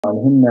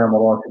وألهمنا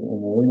مراتب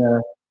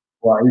أمورنا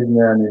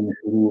وأعذنا من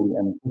شرور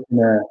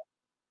أنفسنا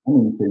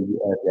ومن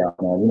سيئات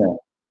أعمالنا.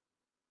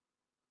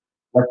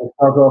 Let's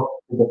start off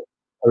with a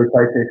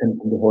recitation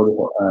from the Holy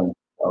Quran,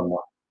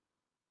 inshallah.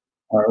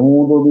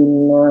 أعوذ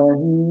بالله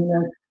من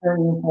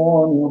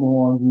الشيطان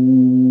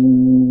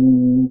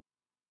الرجيم.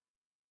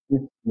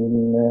 بسم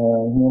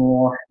الله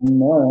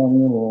الرحمن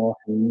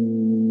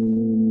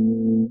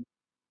الرحيم.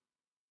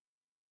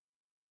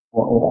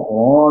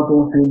 وأخرى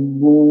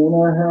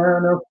تحبونها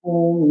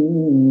نصر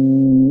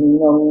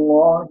من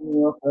الله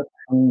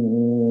وفتح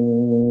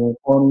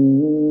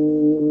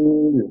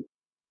قريب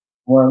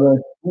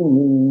وبشر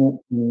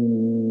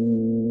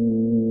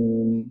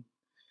المؤمنين.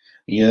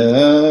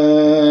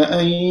 يا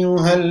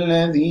أيها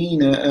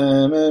الذين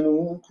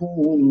آمنوا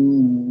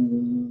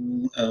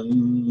كونوا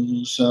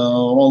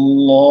أنصار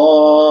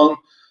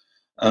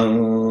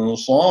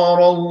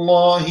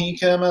الله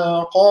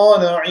كما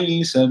قال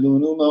عيسى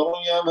بن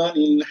مريم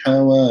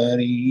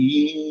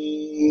للحواريين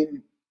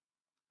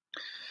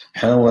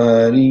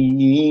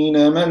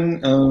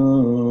من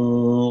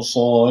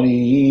أنصاري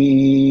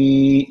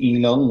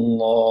إلى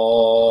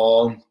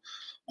الله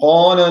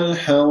قال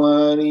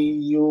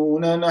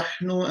الحواريون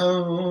نحن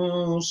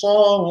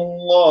أنصار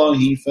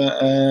الله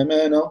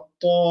فآمنت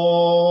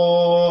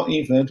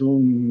طائفة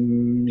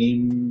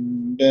من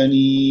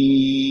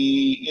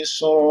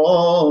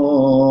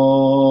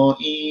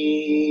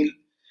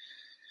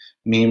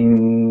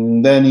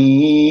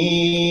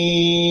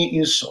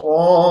بني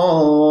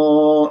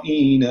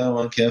إسرائيل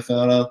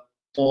وكفرت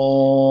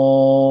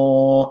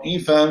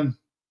طائفة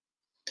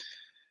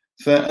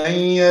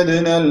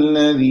فأيدنا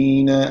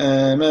الذين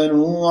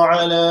آمنوا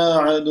على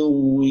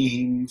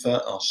عدوهم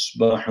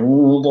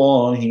فأصبحوا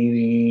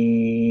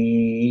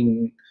ظاهرين.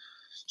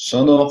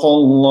 صدق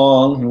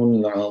الله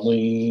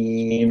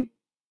العظيم.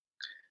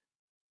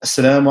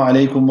 Assalamu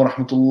alaikum wa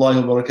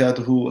rahmatullahi wa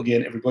barakatuhu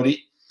again,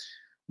 everybody.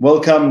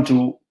 Welcome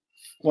to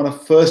one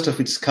of first of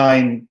its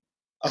kind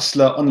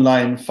Asla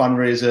online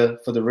fundraiser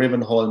for the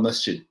Ravenhall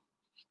Masjid.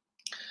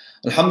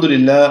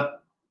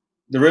 Alhamdulillah,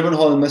 the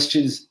Ravenhall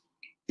Masjid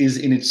is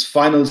in its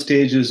final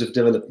stages of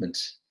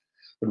development,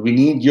 but we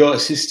need your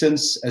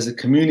assistance as a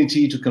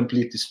community to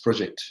complete this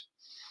project.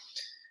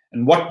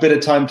 And what better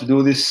time to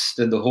do this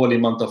than the holy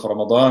month of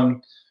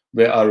Ramadan,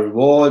 where our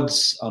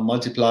rewards are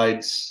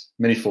multiplied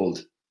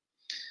manifold.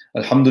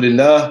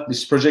 Alhamdulillah,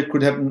 this project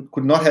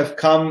could not have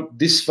come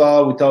this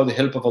far without the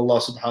help of Allah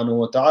subhanahu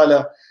wa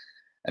ta'ala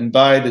and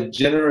by the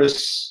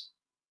generous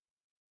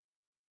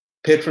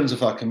patrons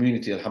of our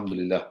community,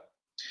 alhamdulillah.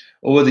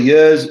 Over the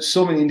years,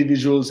 so many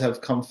individuals have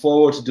come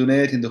forward to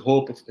donate in the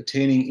hope of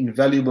attaining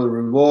invaluable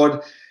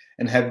reward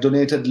and have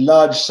donated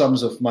large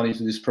sums of money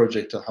to this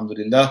project,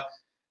 alhamdulillah.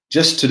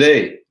 Just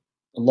today,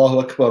 Allahu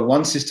Akbar,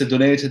 one sister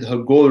donated her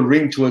gold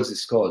ring towards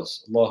this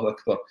cause. Allahu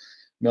Akbar.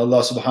 May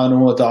Allah subhanahu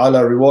wa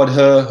ta'ala reward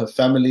her, her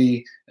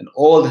family, and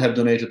all that have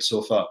donated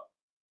so far.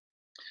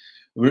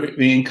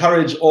 We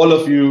encourage all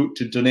of you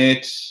to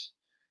donate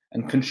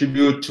and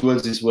contribute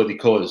towards this worthy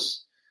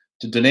cause.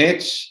 To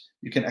donate,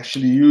 you can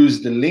actually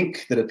use the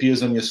link that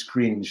appears on your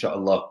screen,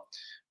 inshallah.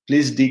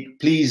 Please dig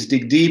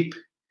deep,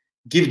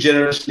 give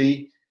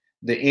generously.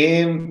 The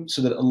aim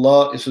so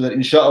that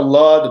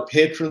inshallah the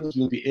patrons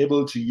will be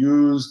able to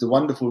use the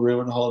wonderful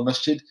Ravenhall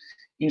Masjid,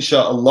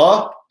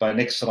 inshallah, by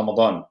next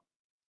Ramadan.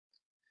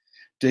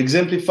 To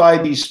exemplify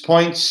these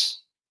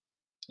points,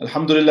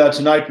 alhamdulillah,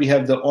 tonight we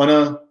have the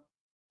honor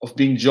of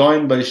being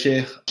joined by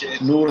Sheikh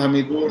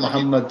Nooramith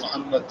Muhammad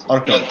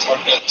Arkam.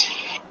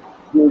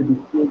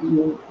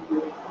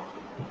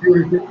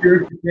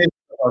 Purification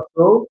of our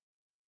soul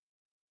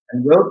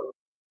and wealth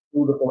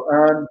through the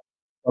Quran,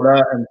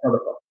 Salah, and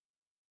Sadaqa.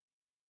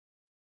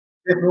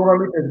 Sheikh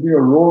Nooramith has been a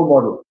role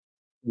model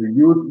to the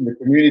youth in the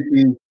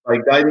community by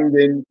guiding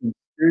them in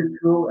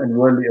spiritual and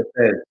worldly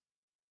affairs.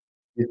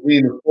 He's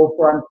been in the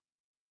forefront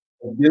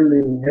of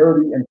building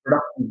healthy and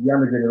productive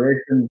younger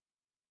generation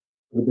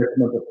for the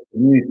betterment of the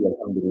community,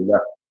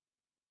 alhamdulillah.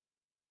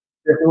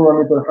 Sheikh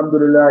Nooramith,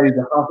 alhamdulillah, is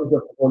a hafiz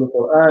of the Holy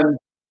Quran.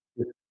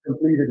 He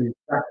completed his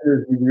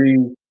bachelor's degree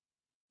in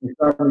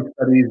Islamic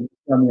Studies at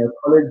Islamia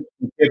College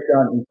in Cape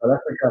Town in South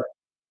Africa,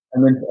 and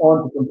went on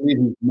to complete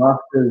his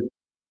master's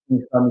in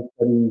Islamic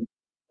Studies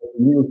at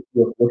the University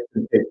of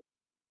Western Cape.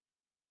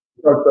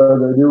 Without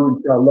further ado,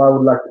 inshallah, I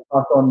would like to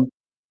pass on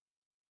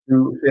to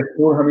Sheikh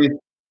Nooramith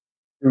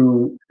to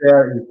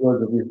share his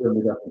words of wisdom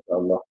with us,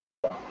 inshallah.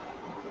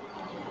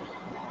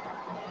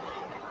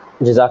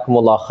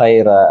 Jazakumullah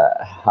khair,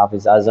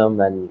 Hafiz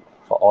Azam, and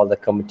for all the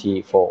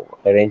committee for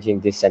arranging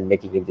this and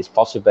making this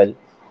possible.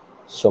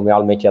 So may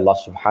Almighty Allah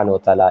subhanahu wa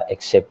ta'ala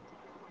accept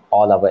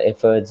all our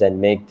efforts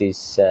and make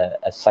this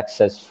a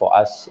success for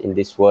us in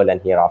this world and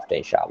hereafter,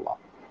 inshallah.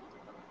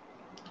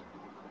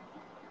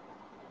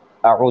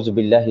 أعوذ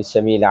بالله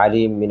السميع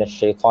العليم من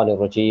الشيطان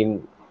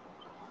الرجيم.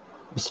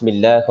 بسم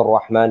الله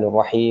الرحمن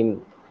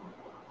الرحيم.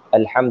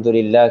 الحمد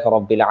لله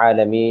رب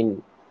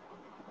العالمين.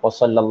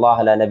 وصلى الله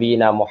على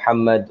نبينا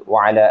محمد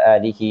وعلى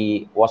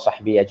آله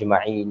وصحبه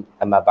أجمعين.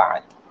 أما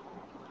بعد.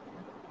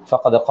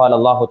 فقد قال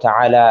الله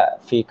تعالى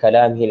في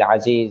كلامه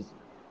العزيز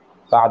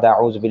بعد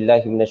أعوذ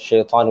بالله من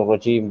الشيطان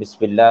الرجيم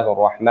بسم الله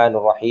الرحمن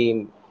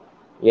الرحيم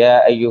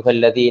يا أيها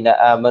الذين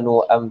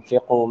آمنوا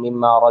أنفقوا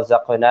مما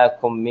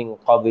رزقناكم من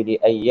قبل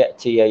أن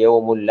يأتي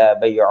يوم لا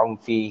بيع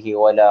فيه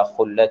ولا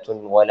خلة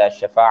ولا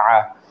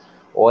شفاعة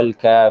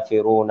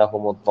والكافرون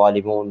هم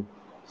الظالمون.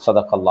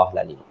 صدق الله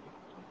العليم.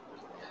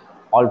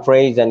 All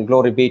praise and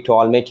glory be to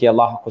Almighty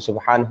Allah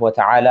subhanahu wa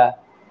ta'ala,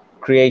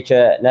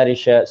 creator,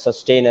 nourisher,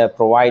 sustainer,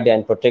 provider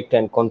and protector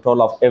and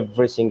control of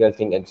every single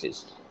thing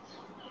exists.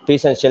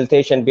 Peace and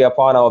salutation be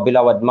upon our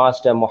beloved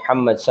Master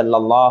Muhammad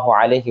sallallahu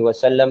alayhi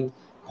wasallam,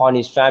 upon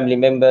his family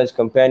members,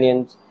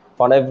 companions,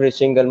 upon every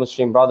single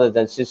Muslim brothers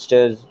and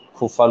sisters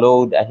who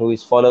followed and who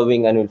is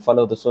following and will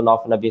follow the Sunnah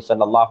of Nabi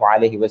sallallahu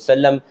alayhi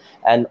wasallam,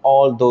 and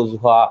all those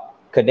who are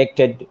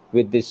connected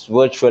with this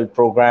virtual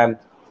program.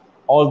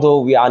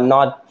 Although we are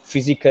not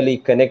physically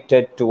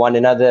connected to one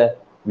another,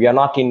 we are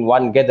not in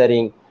one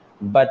gathering,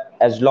 but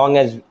as long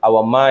as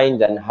our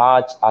minds and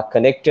hearts are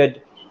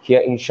connected here,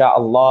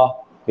 inshallah,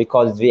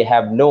 because we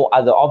have no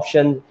other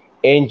option,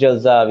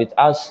 angels are with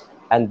us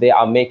and they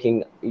are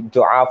making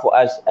dua for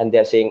us and they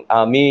are saying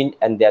Ameen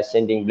and they are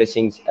sending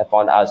blessings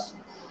upon us.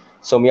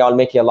 So may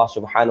Almighty Allah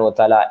subhanahu wa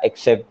ta'ala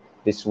accept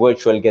this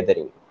virtual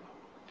gathering.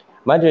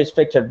 My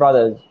respected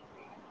brothers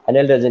and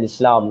elders in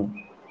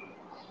Islam,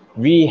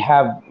 we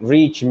have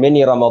reached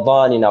many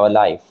Ramadan in our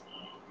life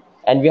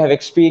and we have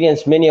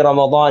experienced many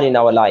Ramadan in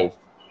our life,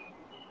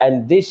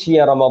 and this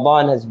year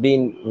Ramadan has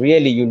been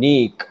really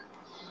unique.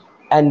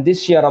 And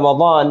this year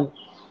Ramadan,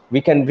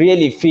 we can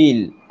really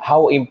feel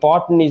how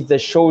important is the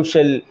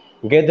social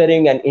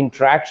gathering and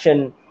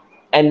interaction,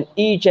 and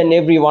each and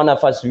every one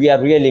of us, we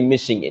are really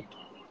missing it.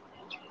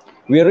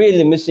 We are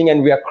really missing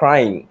and we are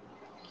crying.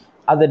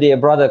 Other day a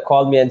brother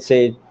called me and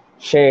said,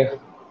 Sheikh,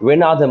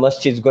 when are the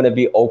masjids going to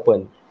be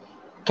open?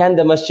 Can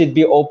the masjid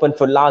be open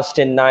for last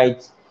 10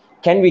 nights?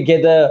 Can we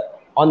gather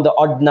on the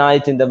odd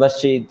night in the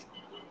masjid?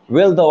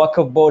 Will the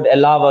Waqf board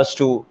allow us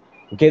to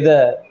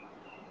gather?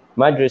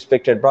 My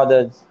respected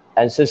brothers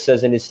and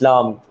sisters in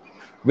Islam,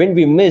 when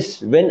we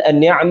miss, when a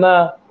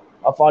ni'mah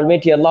of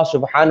Almighty Allah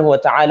subhanahu wa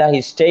ta'ala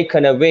is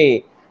taken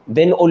away,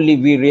 then only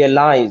we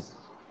realize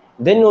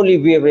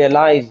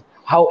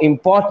how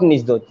important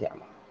is that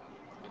ni'mah.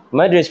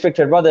 My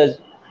respected brothers,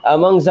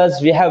 amongst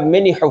us we have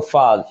many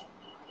huffaz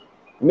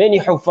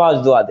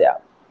who are there.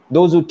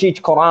 Those who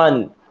teach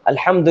Quran,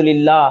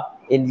 alhamdulillah,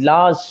 in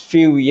last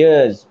few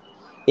years,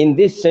 in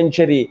this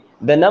century,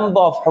 the number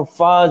of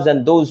huffaz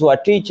and those who are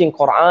teaching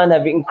Quran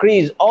have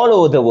increased all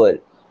over the world.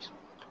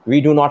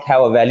 We do not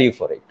have a value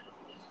for it.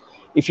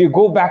 If you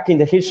go back in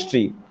the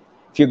history,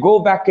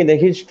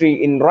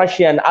 in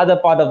Russia and other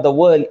part of the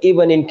world,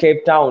 even in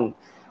Cape Town,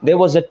 there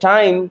was a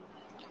time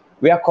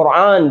where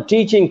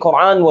teaching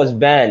Quran was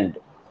banned.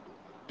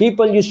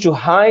 People used to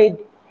hide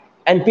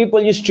and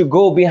people used to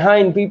go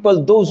behind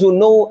people. Those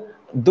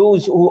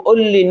who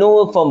only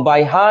know from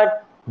by heart,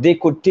 they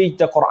could teach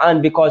the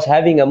Quran because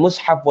having a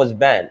mushaf was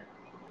banned.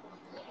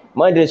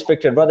 My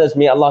respected brothers,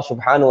 may Allah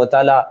subhanahu wa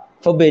ta'ala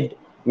forbid,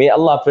 may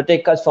Allah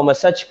protect us from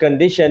such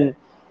condition,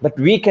 but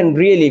we can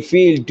really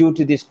feel due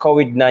to this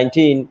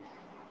COVID-19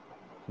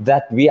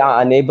 that we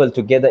are unable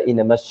to gather in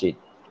a masjid.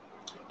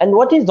 And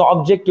what is the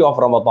objective of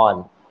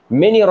Ramadan?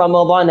 Many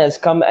Ramadan has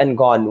come and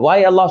gone.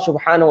 Why Allah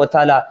subhanahu wa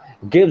ta'ala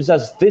gives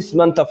us this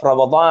month of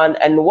Ramadan,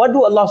 and what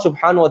do Allah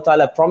subhanahu wa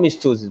ta'ala promise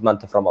to us this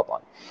month of Ramadan?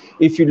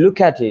 If you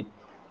look at it,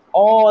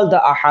 all the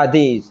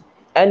ahadith,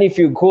 and if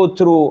you go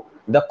through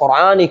the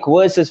Quranic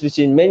verses which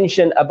is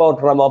mentioned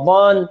about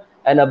Ramadan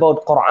and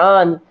about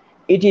Quran,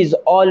 it is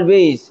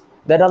always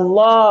that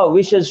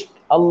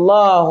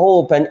Allah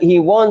hope and He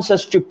wants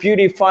us to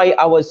purify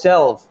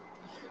ourselves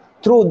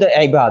through the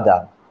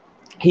ibadah.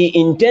 He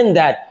intends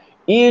that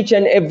each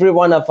and every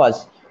one of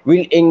us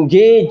will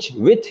engage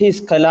with His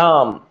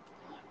kalam,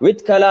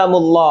 with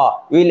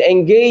kalamullah, will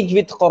engage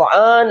with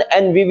Quran,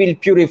 and we will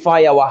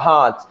purify our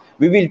hearts,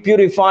 we will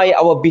purify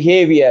our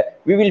behavior,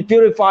 we will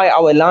purify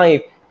our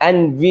life,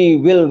 and we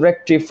will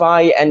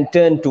rectify and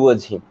turn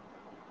towards Him.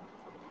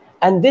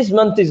 And this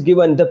month is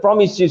given the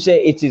promise, you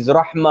say it is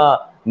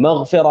rahmah,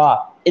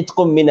 maghfirah,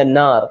 itqum min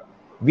an-nar.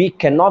 We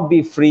cannot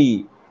be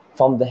free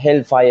from the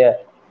hellfire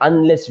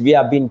unless we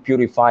are being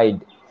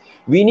purified.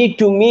 We need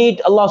to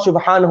meet Allah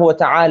subhanahu wa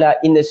ta'ala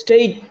in a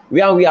state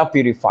where we are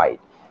purified.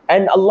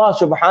 And Allah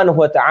subhanahu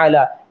wa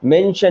ta'ala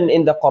mentioned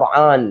in the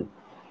Quran,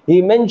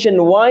 He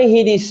mentioned why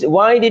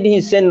did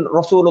He send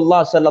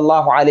Rasulullah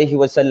sallallahu alayhi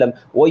wa sallam,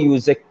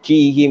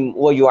 وَيُزَكِّيهِمْ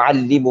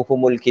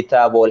وَيُعَلِّمُهُمُ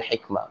الْكِتَابَ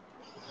وَالْحِكْمَةِ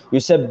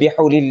يُسَبِّحُ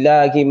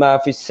لِلَّهِ مَا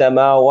فِي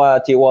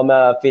السَّمَاوَاتِ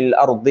وَمَا فِي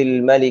الْأَرْضِ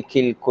الْمَلِكِ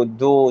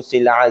الْقُدُّوسِ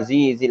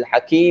الْعَزِيزِ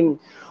الْحَكِيمِ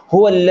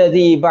هو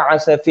الذي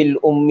بعث في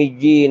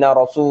الأميين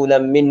رسولا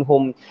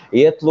منهم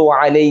يتلو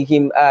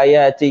عليهم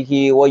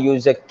آياته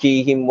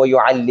ويزكيهم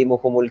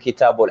ويعلمهم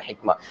الكتاب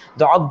والحكمة.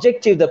 The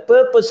objective, the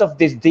purpose of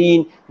this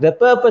deen, the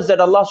purpose that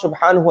Allah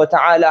subhanahu wa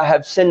ta'ala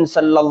have sent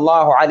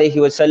sallallahu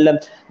alayhi wa sallam,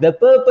 the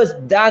purpose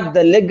that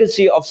the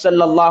legacy of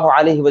sallallahu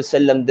alayhi wa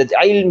sallam, that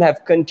ilm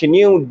have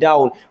continued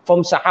down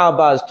from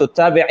sahabas to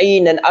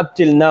tabi'een and up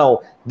till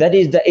now. That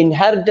is the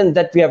inheritance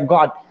that we have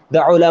got. The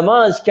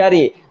ulamas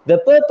carry. The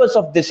purpose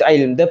of this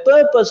ilm, the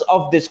purpose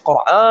of this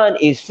Quran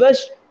is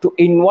first to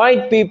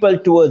invite people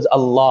towards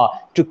Allah,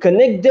 to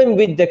connect them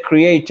with the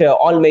Creator,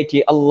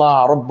 Almighty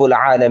Allah, Rabbul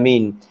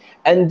Alameen.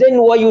 And then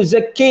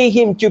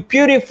وَيُزَكِّيهِمْ, to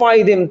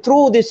purify them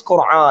through this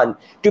Quran,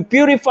 to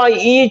purify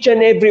each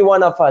and every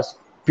one of us,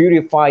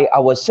 purify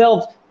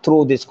ourselves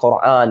through this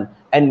Quran.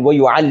 And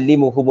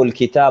وَيُعَلِّمُهُمُ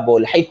الْكِتَابُ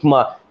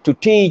وَالْحِكْمَةِ, to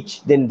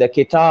teach them the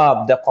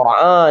kitab, the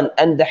Quran,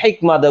 and the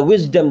hikmah, the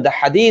wisdom, the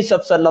hadith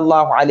of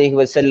sallallahu alayhi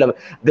wasallam,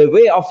 the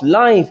way of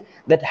life,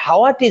 that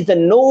what is the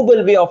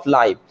noble way of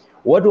life.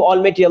 What do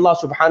Almighty Allah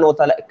subhanahu wa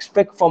ta'ala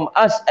expect from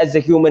us as a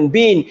human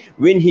being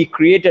when He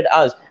created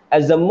us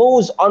as the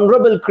most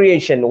honorable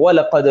creation?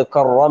 وَلَقَدْ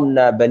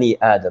كَرَّمْنَا بَنِي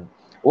آدَمَ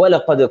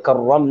وَلَقَدْ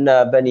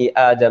كَرَّمْنَا بَنِي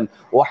آدَمَ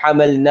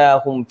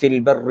وَحَمَلْنَاهُمْ فِي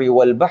الْبَرِّ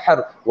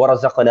وَالْبَحْرِ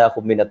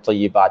وَرَزَقْنَاهُمْ مِنَ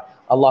الطَّيِّبَاتِ.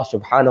 Allah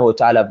subhanahu wa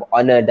ta'ala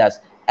honored us,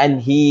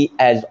 and He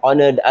has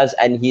honored us,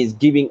 and He is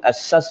giving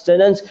us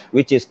sustenance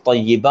which is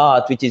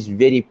tayyibat, which is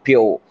very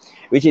pure,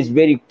 which is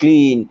very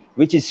clean,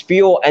 which is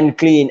pure and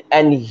clean.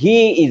 And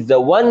He is the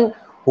one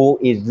who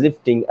is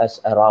lifting us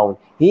around.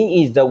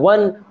 He is the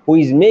one who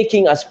is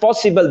making us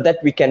possible that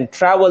we can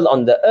travel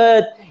on the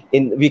earth,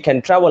 we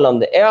can travel on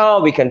the air,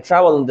 we can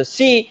travel on the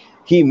sea.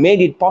 He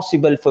made it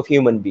possible for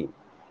human beings.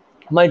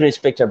 My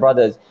respected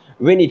brothers,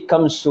 when it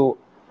comes to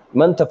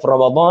month of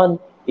Ramadan,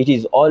 it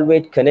is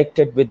always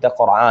connected with the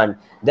Quran.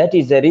 That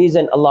is the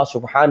reason Allah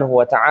subhanahu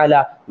wa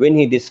ta'ala, when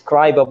He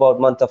described about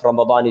month of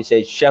Ramadan, He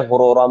says, شَهْرُ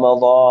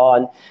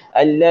رَمَضَانَ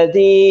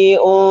الَّذِي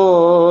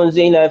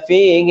أُنزِلَ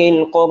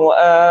فِيهِ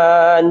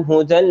الْقُرْآنُ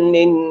هُدًى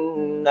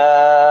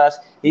لِلنَّاسِ.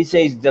 He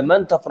says, the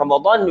month of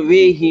Ramadan,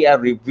 where He has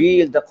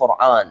revealed the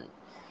Quran,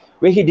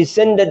 where He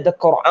descended the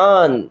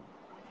Quran,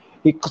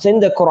 He sent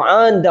the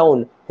Quran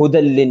down,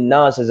 Hudan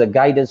linnas, as a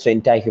guidance to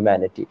entire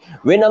humanity.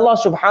 When Allah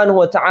subhanahu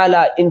wa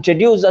ta'ala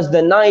introduced us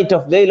the night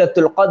of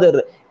Laylatul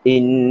Qadr,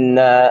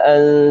 Inna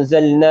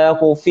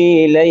anzalnahu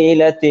fi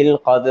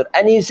Laylatil Qadr,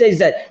 and He says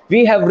that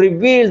we have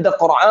revealed the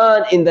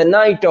Quran in the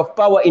night of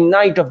power, in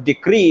night of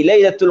decree,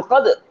 Laylatul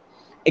Qadr.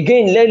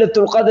 Again,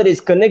 Laylatul Qadr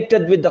is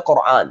connected with the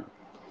Quran.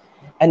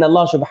 And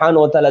Allah subhanahu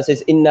wa ta'ala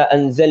says, Inna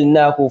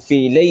anzalnahu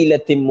fi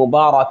laylatin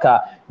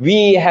mubarakah.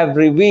 We have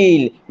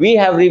revealed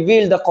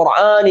the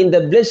Quran in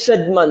the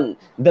blessed month,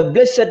 the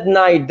blessed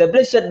night,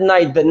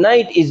 the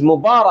night is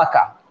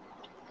mubarakah.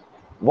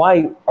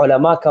 Why?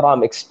 Ulama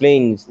Karam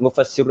explains,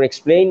 Mufassir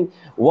explain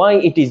why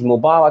it is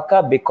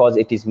mubarakah, because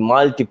it is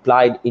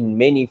multiplied in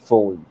many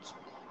folds.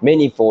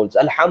 Many folds.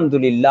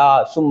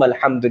 Alhamdulillah, summa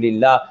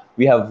alhamdulillah,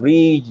 we have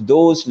reached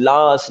those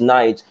last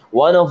nights.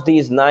 One of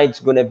these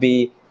nights gonna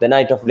be the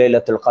night of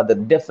Laylatul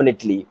Qadr,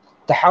 definitely.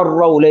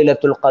 Taharraw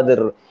Laylatul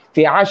Qadr.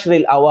 Fi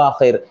Ashr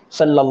al-Awakhir,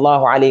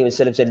 sallallahu alayhi wa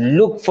sallam said,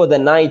 look for the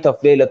night of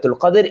Laylatul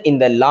Qadr in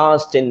the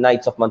last 10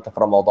 nights of month of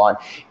Ramadan.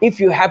 If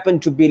you happen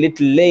to be a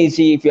little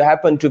lazy, if you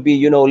happen to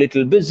be,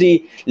 little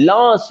busy,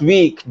 last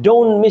week,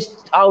 don't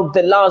miss out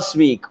the last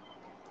week.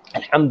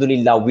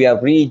 Alhamdulillah, we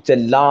have reached the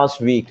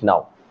last week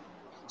now.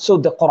 So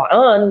the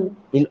Quran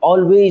will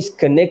always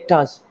connect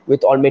us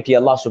with Almighty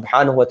Allah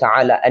subhanahu wa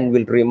ta'ala and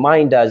will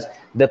remind us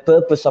the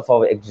purpose of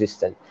our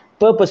existence.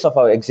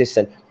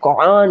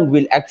 Quran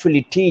will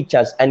actually teach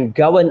us and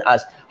govern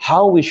us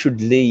how we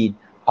should lead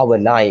our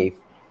life.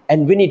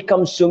 And when it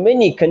comes to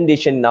many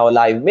conditions in our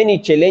life, many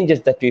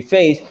challenges that we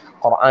face,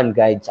 Quran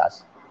guides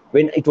us.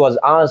 When it was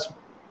asked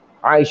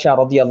Aisha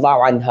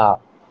radiallahu anha,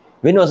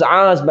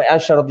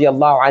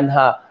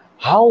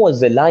 how was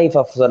the life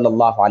of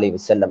sallallahu alayhi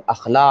wasallam,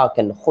 akhlaq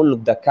and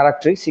khulq, the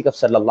characteristic of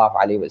sallallahu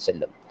alayhi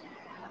wasallam,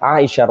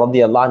 Aisha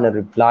radiallahu anha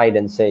replied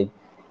and said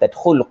that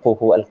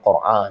khulquhu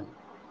al-Quran.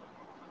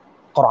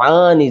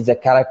 Quran is the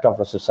character of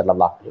Rasul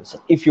sallallahu alayhi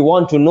wasallam. If you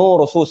want to know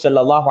Rasul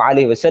sallallahu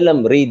alayhi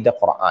wasallam, read the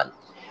Quran.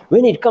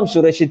 When it comes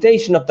to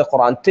recitation of the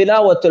Quran,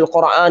 tilawatul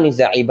Quran is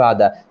a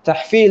ibadah.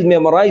 Tahfeel,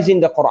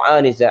 memorizing the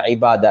Quran is a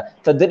ibadah.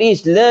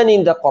 Tadris,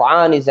 learning the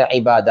Quran is a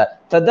ibadah.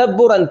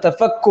 Tadabbur and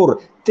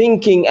tafakkur,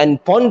 thinking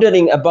and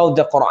pondering about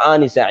the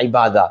Quran is a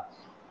ibadah.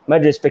 My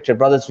respected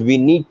brothers, we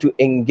need to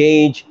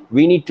engage,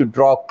 we need to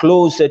draw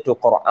closer to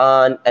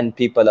Quran and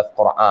people of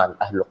Quran,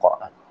 Ahlul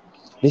Quran.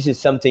 This is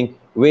something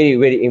very,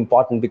 very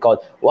important, because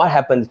what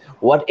happens,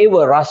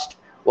 whatever rust,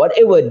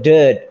 whatever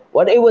dirt,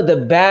 whatever the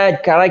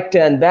bad character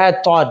and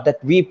bad thought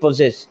that we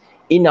possess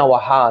in our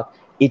heart,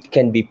 it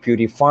can be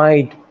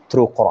purified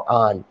through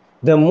Quran.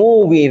 The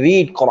more we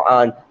read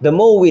Quran, the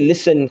more we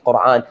listen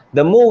Quran,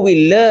 the more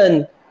we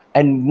learn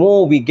and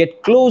more we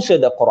get closer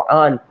to the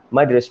Quran,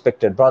 my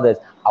respected brothers,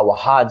 our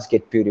hearts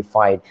get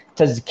purified.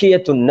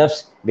 Tazkiyatun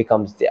nafs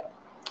becomes there.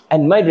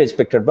 And my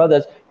respected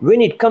brothers,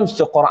 when it comes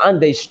to Quran,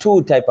 there is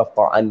two type of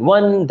Quran.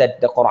 One, that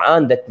the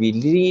Quran that we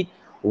read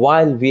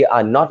while we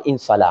are not in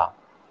Salah.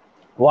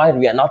 While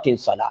we are not in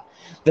Salah.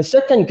 The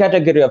second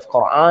category of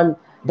Quran,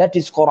 that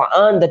is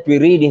Quran that we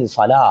read in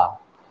Salah.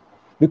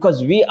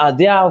 Because we are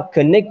there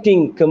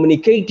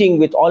communicating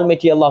with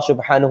Almighty Allah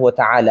subhanahu wa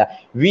ta'ala.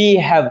 We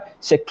have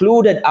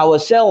secluded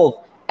ourselves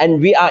and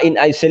we are in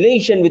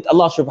isolation with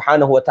Allah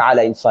subhanahu wa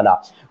ta'ala in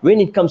Salah. When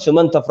it comes to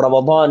month of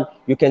Ramadan,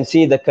 you can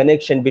see the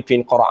connection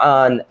between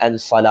Quran and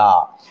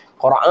Salah.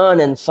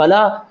 Quran and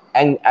Salah,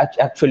 and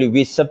actually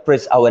we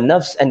suppress our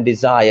nafs and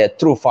desire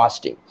through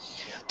fasting.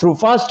 Through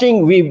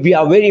fasting, we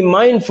are very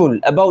mindful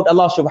about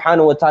Allah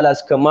subhanahu wa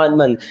ta'ala's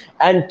commandment.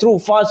 And through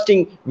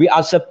fasting, we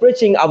are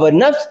suppressing our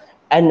nafs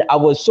and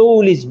our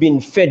soul is being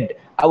fed.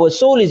 Our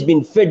soul is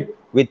being fed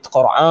with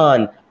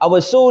Quran. Our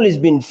soul is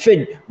being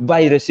fed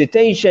by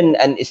recitation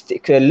and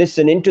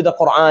listening to the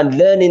Quran,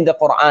 learning the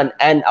Quran,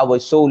 and our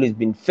soul is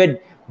being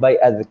fed by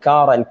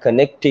adhkar and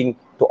connecting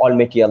to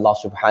Almighty Allah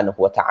subhanahu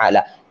wa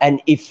ta'ala.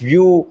 And if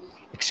you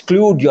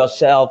exclude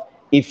yourself,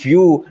 if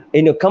you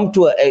come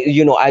to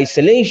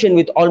isolation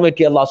with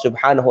Almighty Allah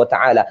subhanahu wa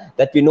ta'ala,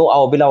 that we know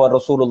our beloved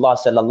Rasulullah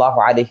sallallahu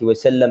alayhi wa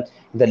sallam,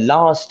 the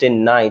last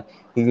night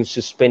he used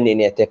to spend in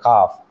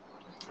i'tiqaf.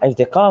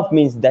 I'tiqaf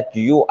means that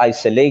you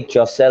isolate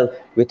yourself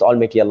with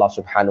Almighty Allah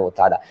subhanahu wa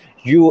ta'ala.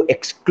 You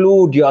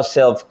exclude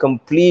yourself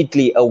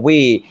completely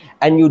away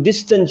and you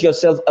distance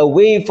yourself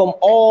away from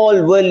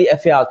all worldly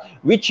affairs,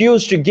 which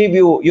used to give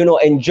you,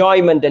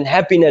 enjoyment and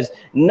happiness.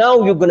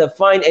 Now you're going to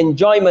find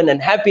enjoyment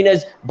and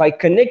happiness by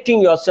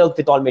connecting yourself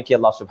with Almighty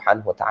Allah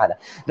subhanahu wa ta'ala.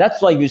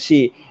 That's why you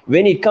see,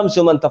 when it comes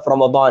to month of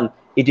Ramadan,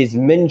 it is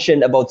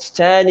mentioned about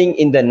standing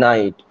in the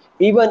night.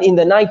 Even in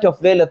the night of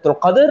Laylatul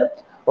Qadr,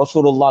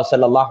 Rasulullah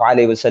sallallahu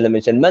alayhi wa sallam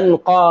mentioned, Man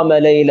qama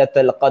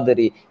laylatal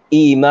qadri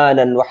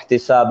imanan wa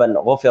ihtisaban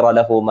ghufira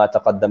lahu ma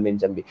taqaddam min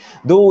zambi.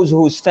 Those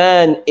who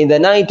stand in the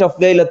night of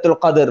Laylatul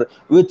Qadr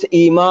with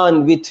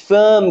iman, with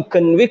firm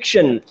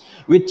conviction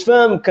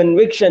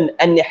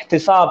and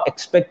ihtisab,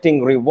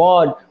 expecting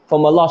reward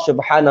from Allah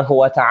subhanahu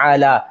wa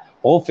ta'ala,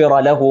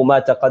 ghufira lahu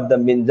ma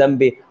taqaddam min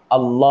zambi.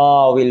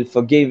 Allah will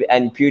forgive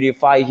and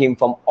purify him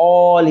from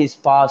all his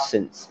past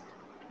sins.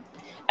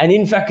 And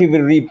in fact, he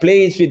will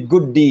replace with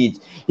good deeds.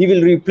 He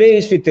will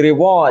replace with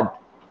reward.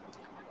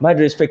 My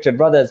respected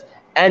brothers,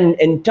 an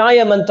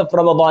entire month of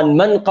Ramadan,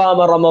 man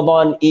qama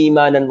Ramadan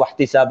imanan wa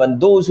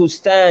ihtisaban, those who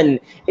stand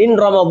in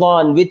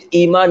Ramadan with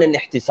iman and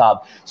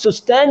ihtisab. So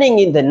standing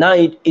in the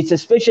night is a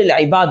special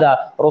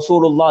ibadah.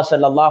 Rasulullah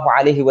sallallahu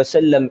alayhi wa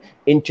sallam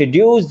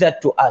introduced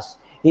that to us.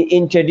 He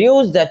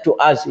introduced that to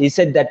us. He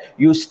said that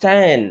you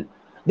stand.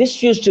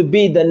 This used to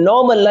be the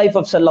normal life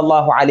of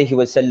sallallahu alayhi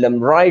wa sallam,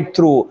 right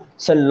through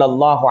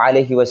sallallahu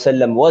alayhi wa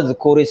sallam. وَاذْكُرِ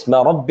اسْمَ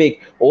رَبِّكَ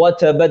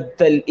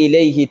وَتَبَتَّلْ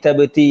إِلَيْهِ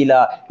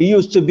تَبْتِيلًا. He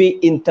used to be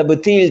in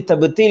tabtil.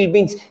 Tabtil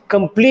means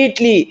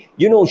completely,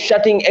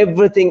 shutting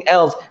everything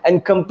else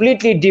and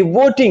completely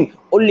devoting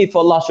only for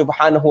Allah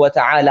subhanahu wa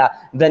ta'ala.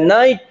 The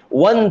night,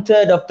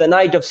 1/3 of the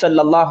night of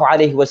sallallahu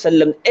alayhi wa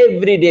sallam,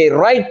 every day,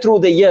 right through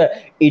the year,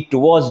 it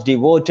was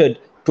devoted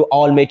to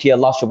Almighty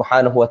Allah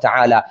subhanahu wa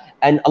ta'ala.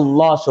 And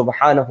Allah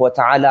subhanahu wa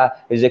ta'ala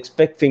is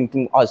expecting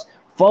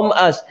from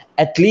us,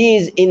 at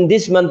least in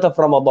this month of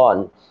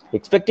Ramadan,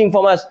 expecting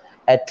from us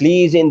at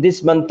least in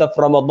this month of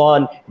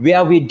Ramadan,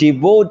 where we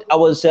devote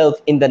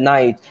ourselves in the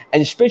night,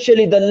 and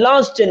especially the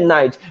last 10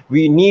 nights,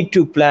 we need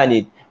to plan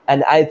it.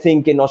 And I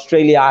think in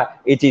Australia,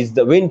 it is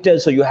the winter,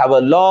 so you have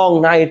a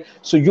long night,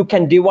 so you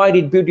can divide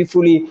it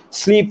beautifully,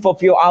 sleep for a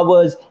few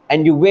hours,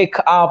 and you wake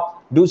up,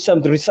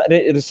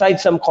 recite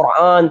some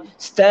Quran,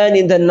 stand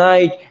in the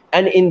night,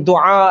 and in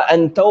dua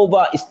and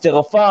tawbah,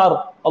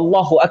 istighfar,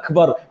 Allahu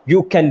Akbar,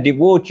 you can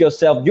devote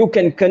yourself, you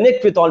can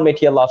connect with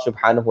Almighty Allah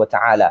subhanahu wa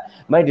ta'ala.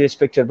 My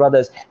respected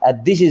brothers,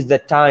 this is the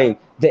time.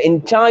 The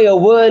entire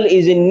world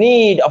is in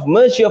need of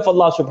mercy of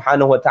Allah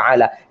subhanahu wa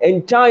ta'ala.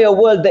 Entire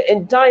world, the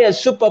entire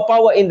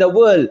superpower in the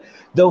world,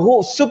 the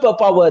whole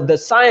superpower, the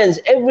science,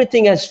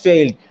 everything has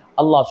failed.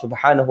 Allah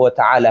subhanahu wa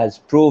ta'ala has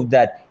proved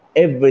that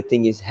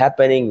everything is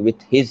happening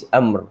with His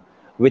amr,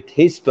 with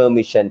His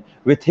permission,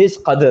 with His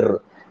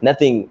qadr.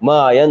 Nothing,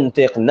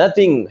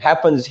 nothing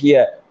happens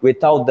here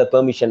without the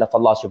permission of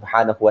Allah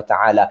subhanahu wa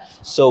ta'ala.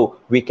 So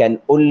we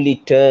can only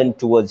turn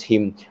towards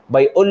Him.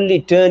 By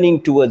only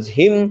turning towards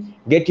Him,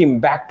 getting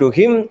back to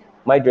Him,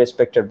 my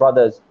respected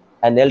brothers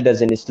and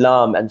elders in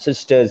Islam and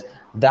sisters,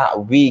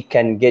 that we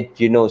can get,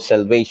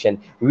 salvation.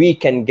 We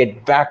can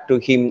get back to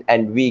Him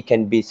and we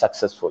can be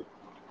successful.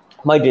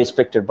 My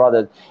respected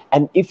brothers,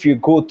 and if you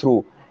go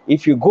through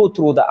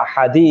the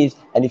ahadith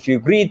and if you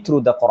read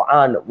through the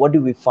Quran, what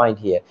do we find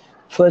here?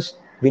 First,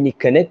 when you're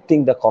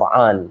connecting the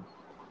Quran,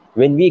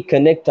 when we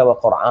connect our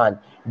Quran,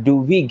 do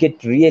we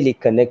get really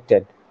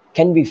connected?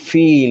 Can we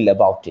feel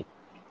about it?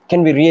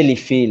 Can we really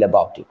feel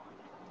about it?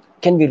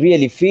 Can we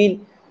really feel?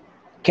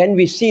 Can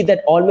we see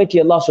that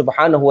Almighty Allah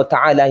subhanahu wa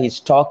ta'ala is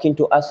talking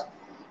to us?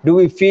 Do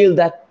we feel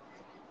that?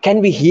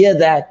 Can we hear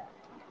that?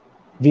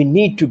 We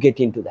need to get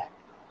into that.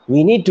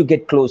 We need to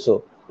get closer.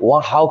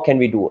 How can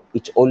we do it?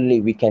 It's only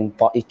it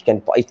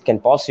can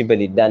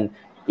possibly done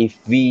if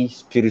we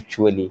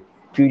spiritually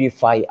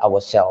purify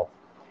ourselves,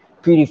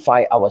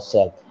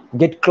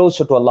 get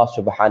closer to Allah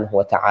subhanahu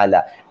wa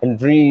ta'ala,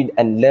 and read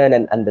and learn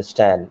and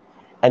understand.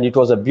 And it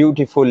was a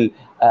beautiful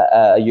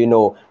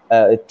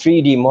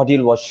 3D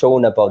model was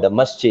shown about the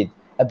masjid,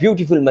 a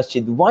beautiful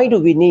masjid. Why do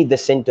we need the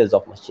centers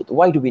of masjid?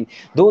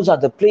 Those are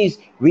the place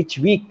which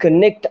we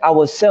connect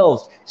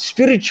ourselves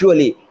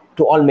spiritually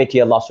to Almighty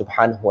Allah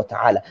subhanahu wa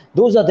ta'ala.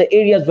 Those are the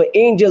areas where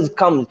angels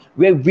come,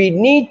 where we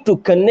need to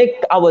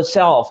connect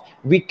ourselves.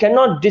 We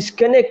cannot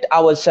disconnect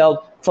ourselves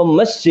from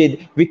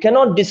masjid. We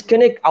cannot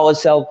disconnect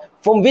ourselves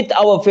from with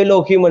our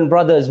fellow human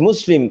brothers,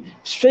 Muslim,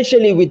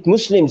 especially with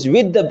Muslims,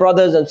 with the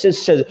brothers and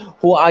sisters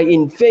who are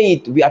in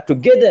faith. We are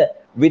together.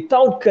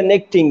 Without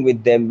connecting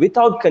with them,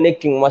 without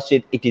connecting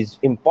masjid, it is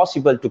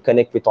impossible to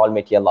connect with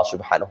Almighty Allah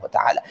subhanahu wa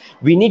ta'ala.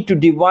 We need to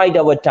divide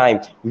our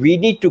time. We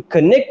need to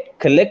connect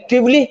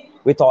collectively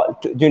with all,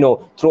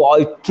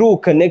 through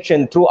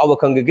connection, through our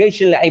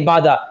congregational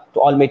ibadah to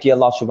Almighty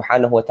Allah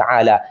subhanahu wa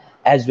ta'ala,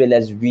 as well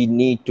as we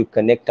need to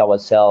connect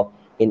ourselves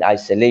in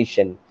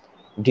isolation,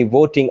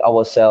 devoting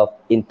ourselves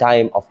in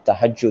time of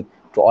tahajjud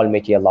to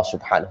Almighty Allah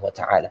subhanahu wa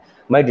ta'ala.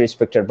 My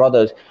respected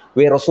brothers,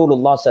 where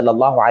Rasulullah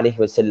sallallahu alayhi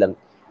wa sallam,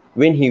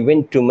 when he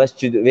went to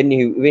Masjid, when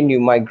he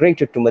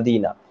migrated to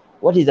Medina,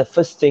 what is the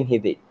first thing he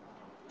did?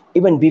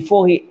 Even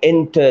before he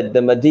entered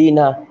the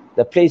Medina,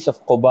 the place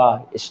of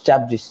Quba,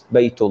 established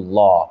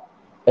Baytullah,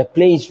 a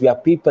place where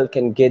people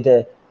can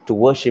gather to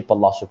worship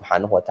Allah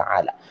subhanahu wa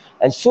ta'ala.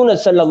 And soon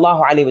as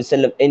sallallahu alayhi wa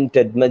sallam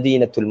entered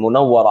Madinatul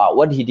Munawwara,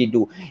 what did he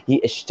do? He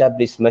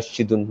established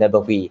Masjidun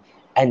Nabawi.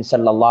 And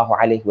sallallahu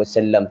alayhi wa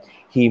sallam,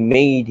 he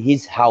made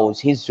his house,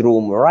 his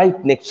room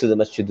right next to the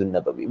Masjidun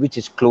Nabawi, which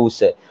is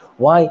closer.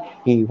 Why?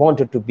 He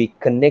wanted to be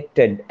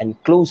connected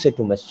and closer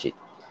to Masjid.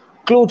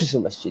 Close to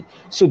Masjid.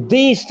 So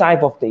these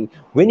type of things,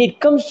 when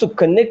it comes to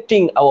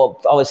connecting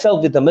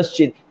ourselves with the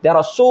Masjid, there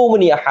are so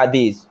many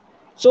ahadith.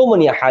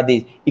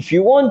 If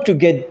you want to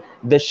get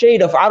the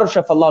shade of Arsh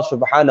of Allah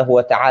subhanahu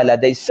wa ta'ala,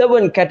 there is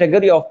 7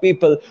 category of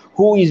people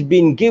who is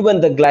being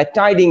given the glad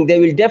tidings. They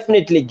will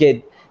definitely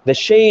get the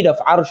shade of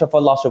Arsh of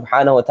Allah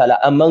subhanahu wa ta'ala.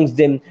 Amongst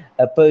them,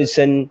 a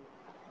person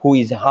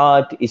whose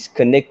heart is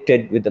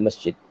connected with the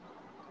Masjid.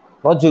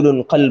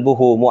 رَجُلٌ قَلْبُهُ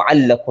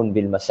مُعَلَّقٌ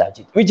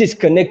بِالْمَسَاجِدِ, which is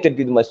connected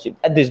with the Masjid.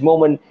 At this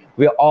moment,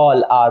 we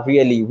all are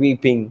really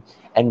weeping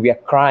and we are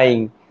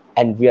crying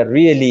and we are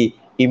really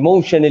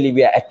emotionally,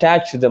 we are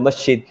attached to the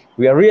Masjid.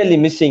 We are really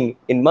missing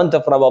in month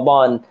of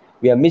Ramadan.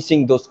 We are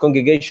missing those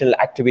congregational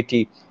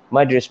activity.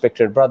 My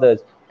respected brothers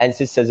and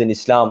sisters in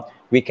Islam,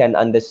 we can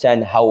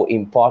understand how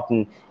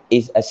important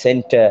is a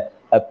center,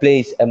 a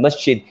place, a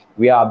masjid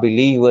where our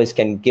believers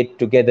can get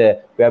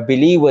together, where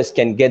believers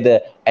can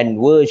gather and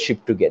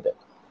worship together.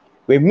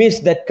 We miss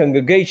that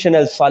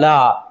congregational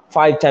salah,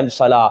 5 times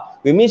salah.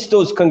 We miss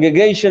those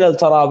congregational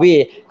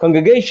taraweeh,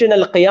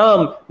 congregational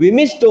qiyam. We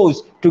miss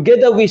those.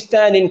 Together we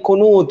stand in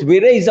qunut,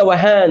 we raise our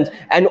hands,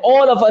 and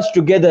all of us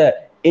together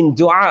in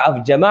dua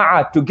of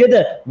jama'ah,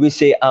 together we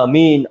say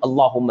Ameen,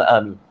 Allahumma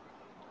Ameen.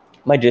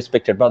 My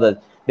respected brothers,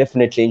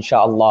 definitely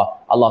inshallah,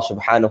 Allah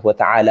subhanahu wa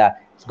ta'ala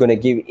is going to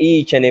give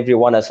each and every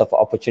one of us an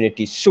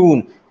opportunity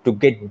soon to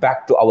get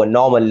back to our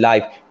normal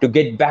life, to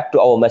get back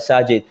to our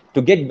masajid,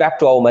 to get back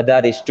to our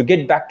madaris, to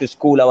get back to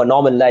school, our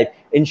normal life.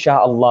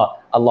 Inshallah,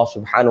 Allah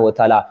subhanahu wa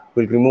ta'ala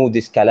will remove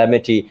this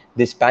calamity,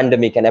 this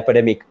pandemic and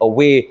epidemic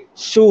away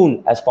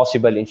soon as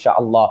possible,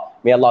 inshallah.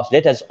 May Allah,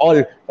 let us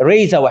all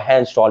raise our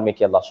hands to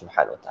Almighty Allah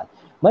subhanahu wa ta'ala.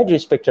 My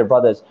respected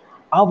brothers,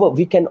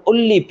 we can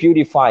only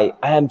purify.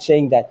 I am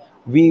saying that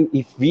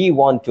if we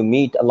want to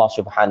meet Allah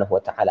subhanahu wa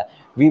ta'ala,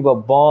 we were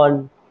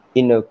born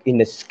in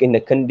a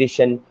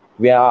condition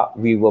where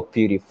we were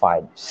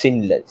purified,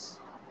 sinless.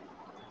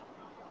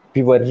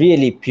 We were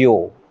really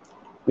pure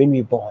when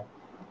we were born.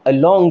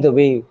 Along the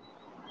way,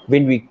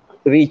 when we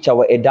reach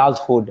our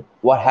adulthood,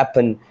 what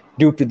happened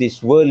due to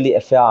these worldly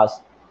affairs?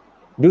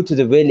 Due to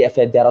the worldly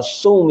affairs, there are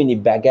so many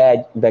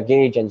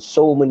baggage and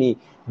so many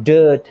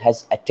dirt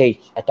has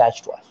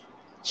attached to us.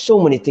 So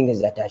many things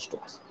has attached to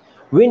us.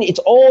 When it's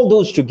all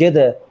those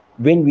together,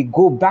 when we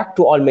go back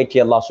to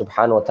Almighty Allah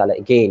subhanahu wa ta'ala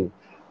again,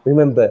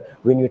 remember,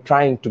 when you're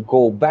trying to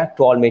go back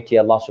to Almighty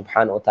Allah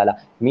subhanahu wa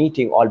ta'ala,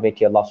 meeting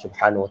Almighty Allah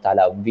subhanahu wa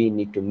ta'ala, we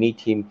need to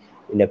meet Him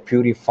in a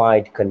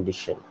purified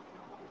condition.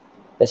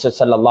 That's what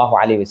sallallahu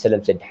alayhi wa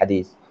sallam said,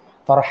 hadith.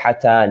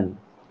 Farhatan,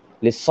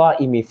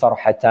 للصائم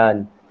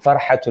فرحتان,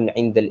 فرحة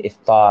عند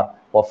الإفطار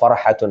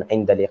وفرحة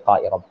عند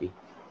لقاء ربي.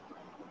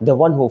 The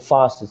one who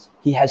fasts,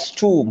 he has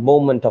 2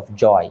 moments of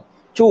joy,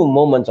 2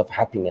 moments of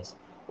happiness.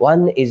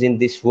 One is in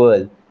this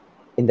world.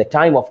 In the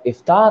time of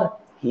iftar,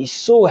 he is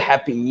so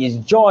happy, he is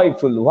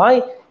joyful.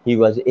 Why? He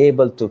was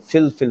able to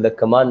fulfill the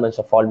commandments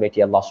of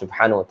Almighty Allah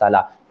subhanahu wa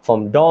ta'ala.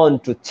 From dawn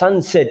to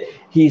sunset,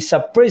 he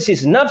suppresses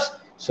his nafs,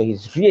 so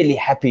he's really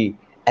happy.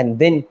 And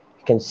then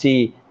you can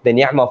see the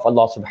ni'mah of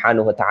Allah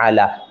subhanahu wa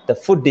ta'ala. The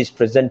food is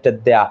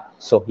presented there,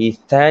 so he's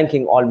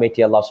thanking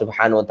Almighty Allah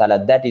subhanahu wa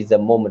ta'ala. That is the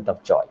moment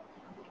of joy.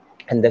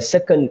 And the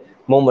second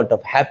moment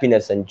of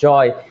happiness and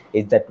joy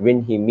is that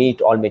when he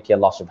meet Almighty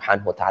Allah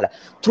subhanahu wa ta'ala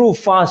through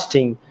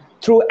fasting,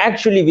 through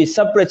actually we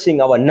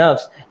suppressing our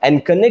nerves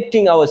and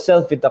connecting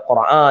ourselves with the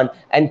Quran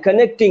and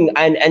connecting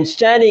and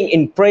standing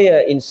in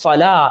prayer in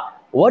Salah.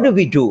 What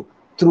do?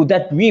 Through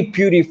that we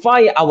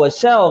purify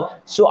ourselves,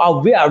 so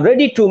we are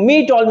ready to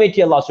meet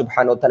Almighty Allah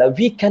subhanahu wa ta'ala.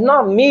 We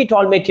cannot meet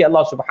Almighty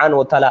Allah subhanahu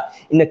wa ta'ala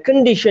in a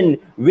condition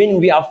when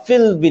we are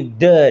filled with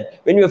dirt,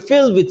 when we are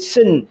filled with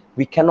sin.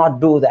 We cannot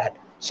do that.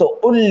 So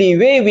only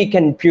way we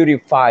can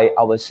purify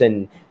our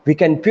sin, we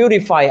can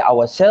purify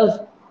ourselves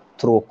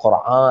through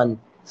Quran,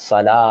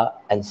 Salah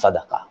and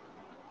Sadaqa.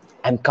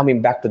 I'm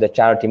coming back to the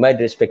charity, my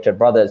respected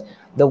brothers.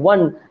 The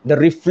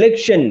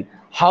reflection,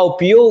 how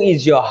pure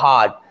is your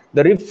heart,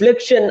 the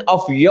reflection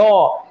of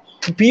your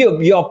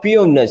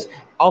pureness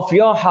of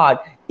your heart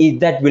is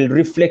that will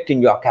reflect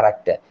in your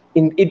character.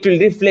 It will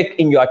reflect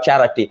in your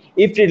charity.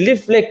 It will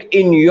reflect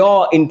in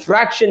your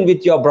interaction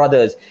with your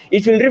brothers.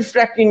 It will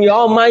reflect in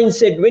your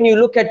mindset. When you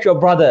look at your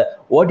brother,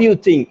 what do you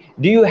think?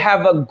 Do you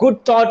have a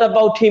good thought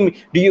about him?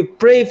 Do you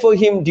pray for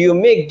him? Do you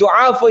make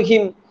dua for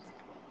him?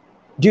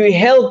 Do you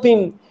help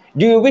him?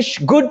 Do you wish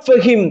good for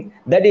him?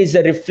 That is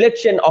a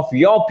reflection of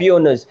your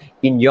pureness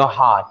in your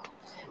heart.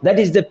 That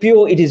is the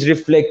pure, it is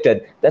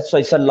reflected. That's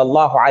why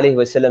Sallallahu Alaihi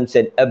Wasallam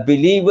said, a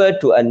believer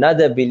to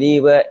another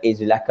believer is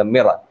like a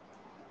mirror.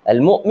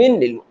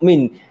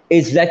 Al-mu'min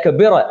is like a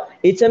mirror.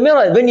 It's a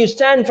mirror. When you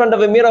stand in front of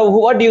a mirror,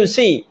 what do you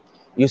see?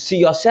 You see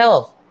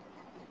yourself.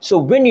 So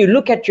when you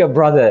look at your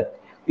brother,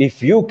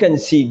 if you can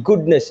see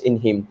goodness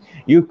in him,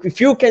 if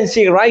you can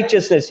see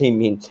righteousness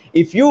in him,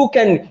 if you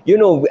can,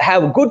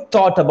 have good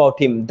thought about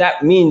him,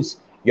 that means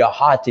your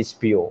heart is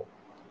pure.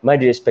 My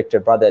dear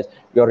respected brothers,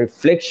 your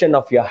reflection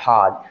of your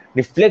heart,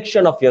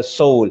 reflection of your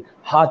soul.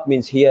 Heart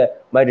means here,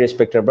 my dear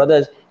respected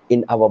brothers,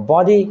 in our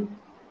body,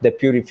 the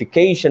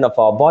purification of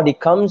our body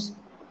comes,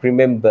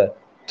 remember,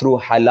 through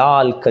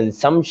halal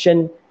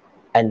consumption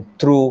and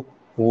through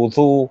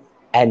wudu,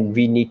 and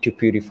we need to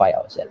purify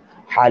ourselves.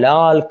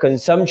 Halal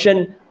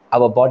consumption,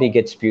 our body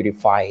gets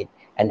purified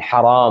and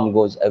haram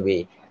goes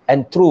away.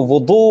 And through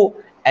wudu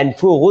and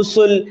through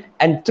ghusl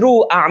and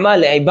through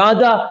a'mal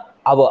ibadah,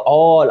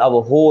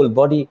 our whole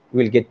body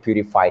will get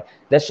purified.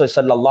 That's why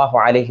Sallallahu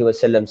Alaihi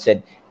Wasallam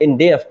said, in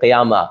day of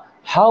Qiyamah,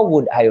 how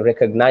would I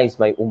recognize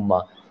my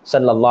ummah?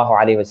 Sallallahu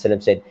Alaihi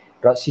Wasallam said,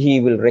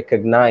 he will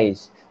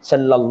recognize,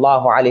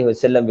 Sallallahu Alaihi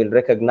Wasallam will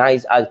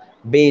recognize us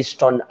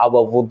based on our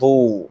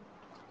wudu.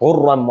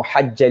 Ghurran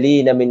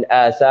muhajjalina min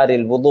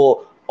atharil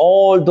wudu.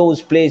 All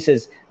those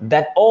places,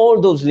 all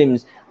those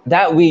limbs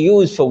that we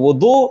use for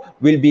wudu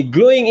will be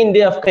glowing in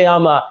day of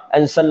Qiyamah,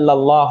 and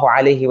Sallallahu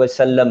Alaihi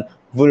Wasallam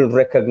will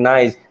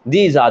recognize,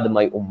 these are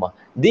my ummah,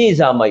 these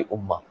are my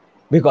ummah.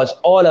 Because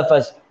all of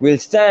us will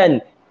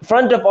stand in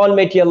front of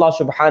Almighty Allah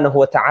subhanahu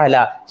wa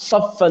ta'ala,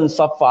 saffan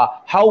saffa.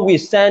 How we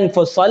stand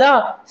for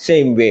salah,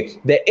 same way.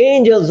 The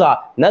angels are,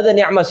 another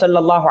ni'mah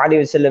Sallallahu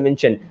Alaihi Wasallam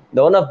mentioned,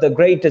 one of the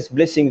greatest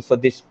blessings for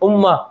this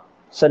ummah,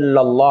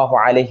 Sallallahu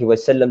Alaihi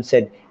Wasallam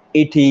said,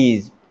 it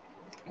is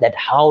that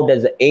how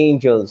does the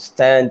angels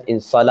stand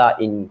in salah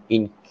in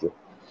queue?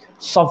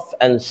 Saf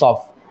and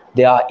saf.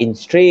 They are in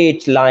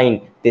straight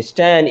line. They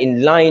stand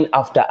in line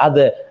after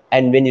other.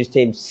 And when you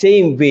say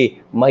same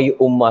way, my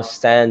ummah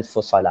stands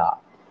for salah.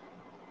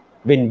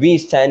 When we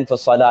stand for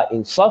salah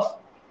in saf,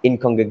 in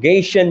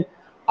congregation,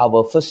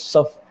 our first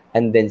saf,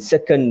 and then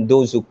second,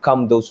 those who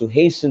come, those who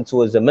hasten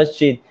towards the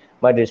masjid,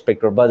 my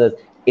respected brothers,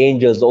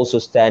 angels also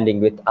standing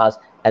with us,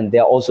 and they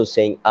are also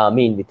saying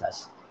Ameen with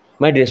us.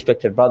 My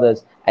respected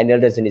brothers and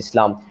elders in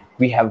Islam,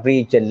 we have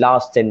reached the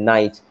last 10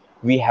 nights.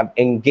 We have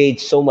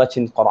engaged so much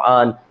in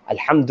Quran.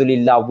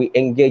 Alhamdulillah, we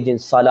engaged in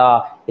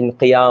Salah, in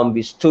Qiyam.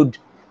 We stood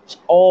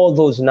all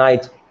those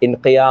nights in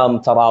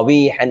Qiyam,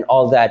 Taraweeh and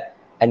all that.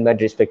 And my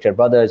respected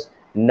brothers,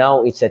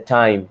 now it's a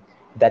time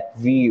that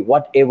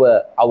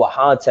whatever our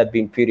hearts have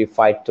been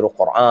purified through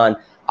Quran,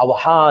 our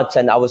hearts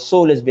and our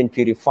soul has been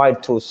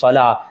purified through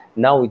Salah.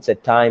 Now it's a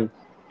time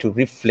to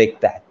reflect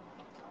that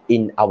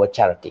in our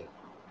charity.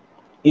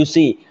 You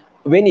see,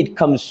 when it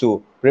comes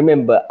to,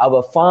 remember,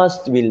 our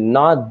fast will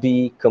not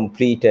be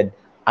completed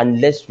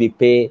unless we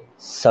pay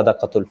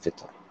Sadaqatul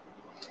Fitr.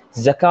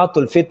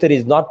 Zakatul Fitr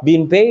is not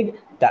being paid,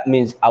 that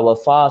means our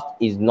fast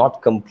is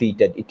not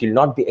completed. It will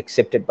not be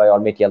accepted by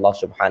Almighty Allah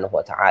subhanahu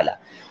wa ta'ala.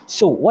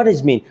 So what does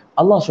it mean?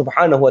 Allah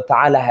subhanahu wa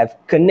ta'ala have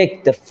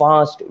connect the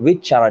fast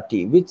with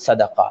charity, with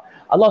sadaqah.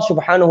 Allah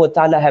subhanahu wa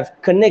ta'ala have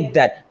connect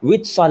that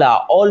with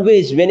salah.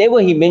 Always,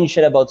 whenever he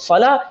mentioned about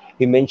salah,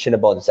 he mentioned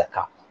about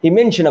zakah. He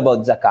mentioned about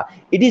zakah.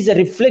 It is a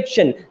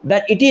reflection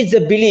that it is a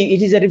belief,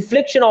 it is a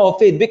reflection of our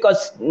faith,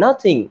 because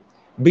nothing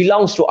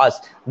belongs to us.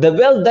 The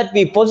wealth that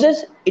we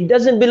possess, it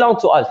doesn't belong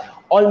to us.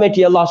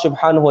 Almighty Allah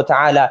subhanahu wa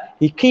ta'ala,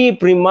 he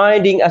keep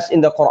reminding us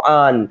in the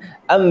Quran,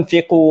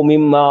 أَنْفِقُوا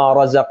مِمَّا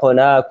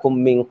رَزَقْنَاكُمْ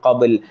مِنْ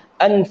قَبْلِ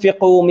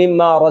أَنْفِقُوا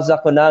مِمَّا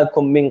رَزَقْنَاكُمْ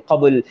مِنْ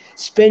قَبْلِ.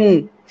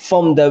 Spend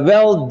from the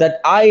wealth that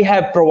I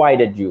have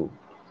provided you.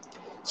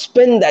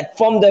 Spend that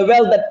from the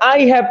wealth that I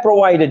have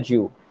provided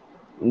you.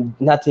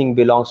 Nothing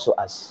belongs to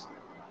us.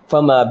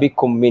 فَمَا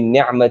بِكُم مِّن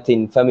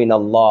نِعْمَةٍ فَمِنَ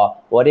اللَّهِ.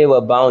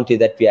 Whatever bounty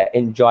that we are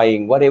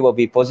enjoying, whatever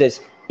we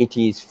possess, it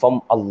is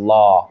from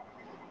Allah.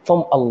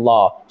 From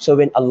Allah. So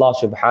when Allah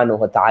subhanahu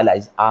wa ta'ala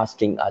is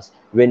asking us,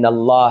 when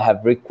Allah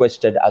have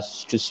requested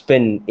us to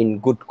spend in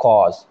good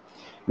cause,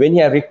 when He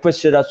has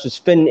requested us to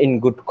spend in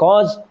good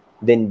cause,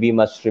 then we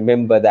must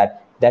remember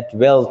that that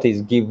wealth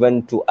is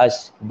given to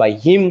us by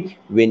Him.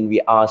 When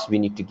we ask, we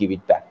need to give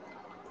it back.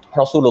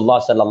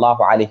 Rasulullah sallallahu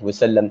alayhi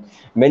wasallam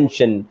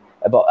mentioned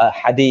about a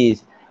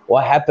hadith,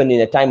 what happened in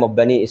the time of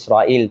Bani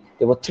Israel.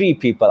 There were three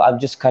people, I'm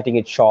just cutting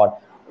it short.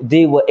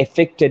 They were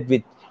affected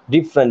with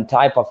different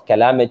type of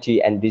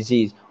calamity and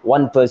disease.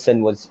 One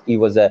person was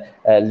a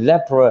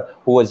leper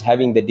who was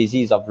having the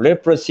disease of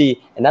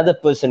leprosy. Another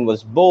person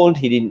was bald,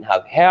 he didn't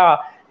have hair.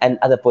 And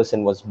other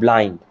person was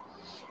blind.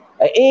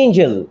 An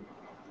angel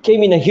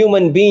came in a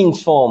human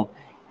being's form,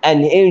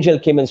 and the angel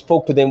came and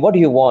spoke to them. What do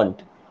you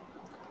want?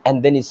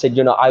 And then he said,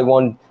 I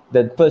want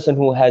the person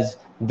who has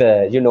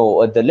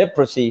the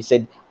leprosy. He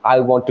said, I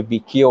want to be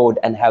cured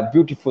and have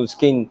beautiful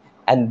skin.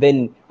 And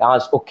then he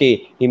asked,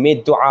 okay, he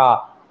made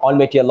dua.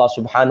 Almighty Allah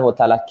subhanahu wa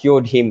ta'ala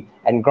cured him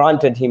and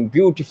granted him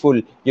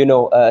beautiful,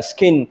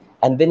 skin.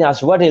 And then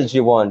asked, what else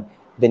you want?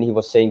 Then he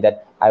was saying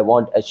that I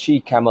want a she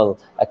camel,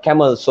 a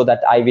camel, so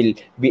that I will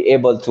be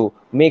able to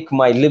make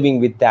my living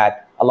with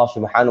that. Allah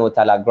subhanahu wa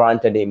ta'ala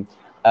granted him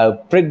a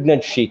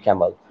pregnant she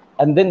camel.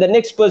 And then the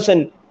next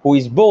person who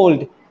is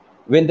bald,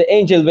 when the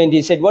angel went,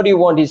 he said, what do you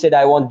want? He said,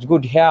 I want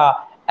good hair.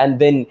 And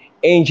then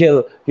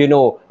angel,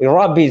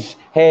 rubbed his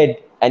head,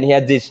 and he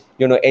had this,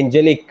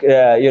 angelic,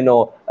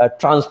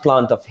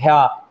 transplant of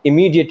hair.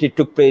 Immediately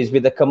took place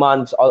with the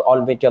commands of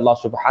Almighty Allah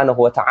subhanahu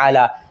wa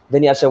ta'ala.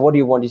 Then he said, what do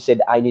you want? He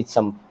said, I need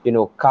some,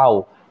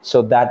 cow,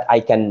 so that I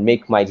can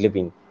make my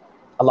living.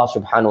 Allah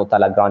subhanahu wa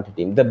ta'ala granted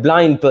him. The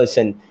blind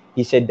person,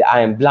 he said,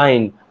 I am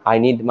blind, I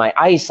need my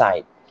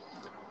eyesight.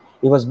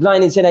 He was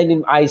blind, he said, I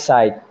need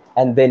eyesight.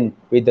 And then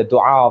with the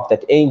dua of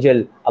that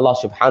angel, Allah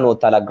subhanahu wa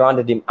ta'ala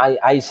granted him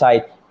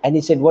eyesight. And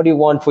he said, what do you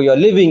want for your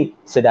living? He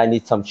said, I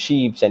need some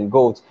sheep and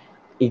goats.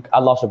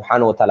 Allah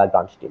subhanahu wa ta'ala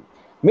granted him.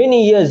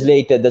 Many years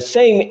later, the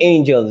same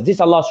angels, this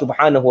Allah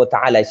subhanahu wa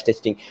ta'ala is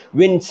testing.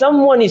 When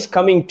someone is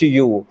coming to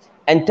you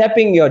and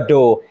tapping your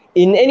door,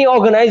 in any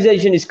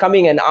organization is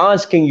coming and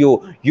asking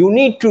you, you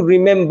need to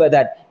remember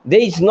that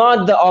there is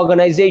not the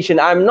organization.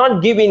 I'm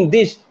not giving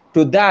this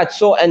to that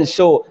so and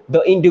so.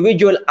 The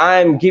individual,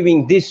 I'm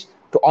giving this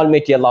to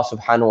Almighty Allah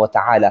subhanahu wa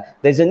ta'ala.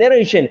 There's a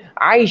narration,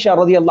 Aisha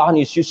radiallahu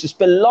anha used to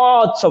spend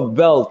lots of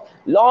wealth,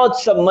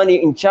 lots of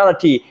money in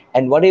charity,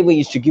 and whatever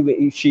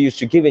she used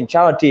to give in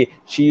charity,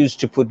 she used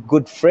to put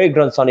good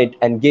fragrance on it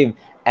and give.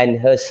 And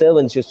her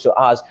servants used to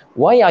ask,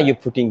 why are you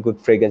putting good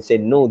fragrance?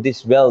 Said, no,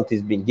 this wealth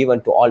is being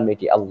given to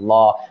Almighty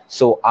Allah,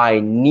 so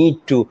I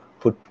need to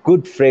put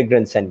good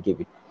fragrance and give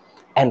it.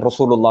 And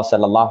Rasulullah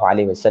sallallahu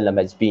alayhi wasallam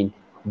has been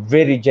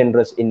very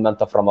generous in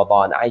month of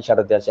Ramadan. Aisha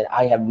radiallahu said,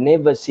 I have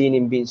never seen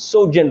him being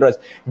so generous.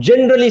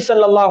 Generally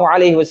sallallahu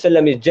alayhi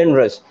wasallam is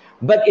generous,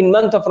 but in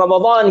month of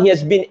Ramadan he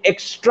has been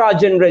extra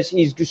generous.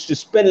 He used to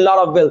spend a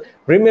lot of wealth.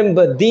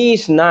 Remember,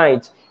 these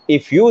nights,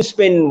 if you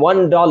spend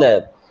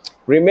 $1,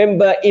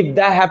 remember, if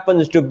that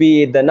happens to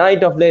be the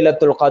night of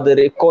Laylatul Qadr,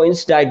 it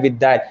coincides with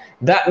that,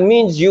 that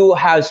means you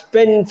have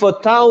spent for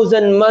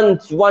 1,000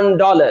 months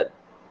 $1.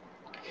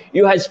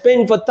 You have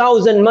spent for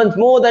 1,000 months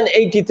more than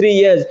 83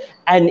 years,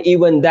 and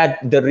even that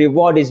the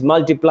reward is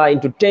multiplied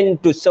into 10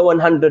 to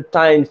 700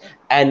 times,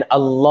 and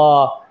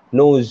Allah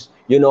knows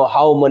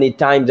how many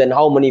times and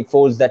how many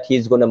folds that He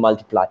is going to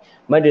multiply.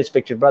 My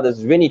respected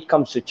brothers, when it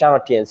comes to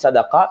charity and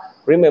Sadaqa,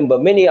 remember,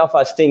 many of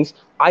us think,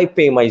 I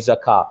pay my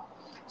zakah,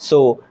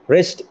 so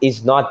rest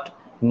is not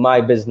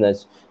my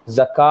business.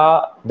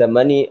 Zakah, the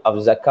money of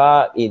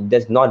zakah, it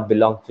does not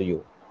belong to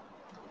you.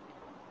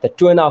 The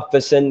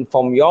 2.5%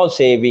 from your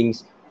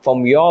savings,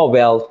 from your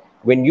wealth,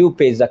 when you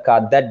pay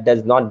zakat, that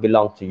does not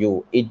belong to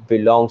you. It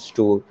belongs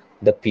to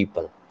the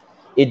people.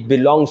 It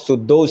belongs to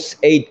those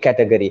 8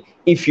 categories.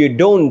 If you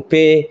don't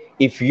pay,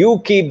 if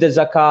you keep the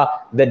zakah,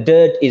 the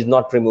dirt is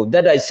not removed.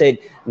 That I said,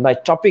 my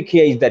topic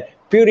here is that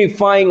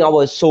purifying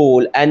our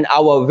soul and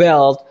our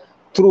wealth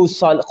through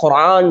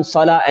Quran,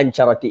 Salah and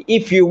charity.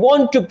 If you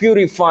want to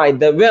purify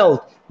the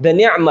wealth, the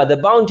ni'mah, the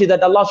bounty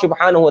that Allah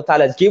subhanahu wa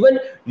ta'ala has given,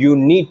 you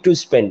need to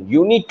spend.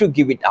 You need to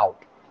give it out.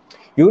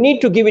 You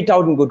need to give it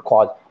out in good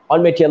cause.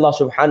 Almighty Allah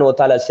subhanahu wa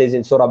ta'ala says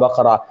in Surah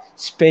Baqarah,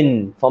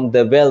 spend from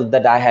the wealth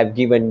that I have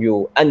given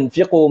you.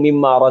 أَنْفِقُوا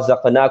مِمَّا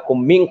رَزَقْنَاكُمْ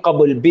مِنْ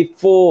قَبْلِ,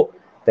 before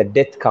the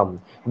death comes,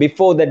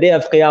 before the day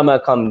of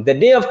Qiyamah comes. The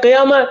day of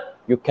Qiyamah,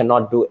 you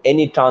cannot do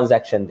any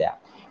transaction there.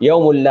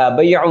 يَوْمُ اللَّا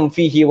بَيْعٌ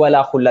فِيهِ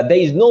وَلَا خُلَّةٌ. There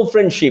is no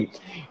friendship.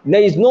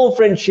 There is no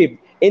friendship.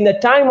 In the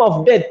time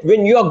of death,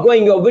 when you are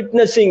going, you are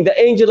witnessing, the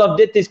angel of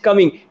death is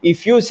coming.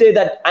 If you say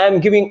that I am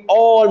giving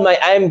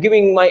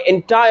my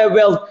entire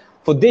wealth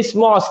for this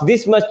mosque,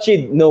 this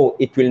masjid, no,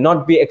 it will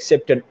not be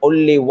accepted.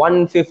 Only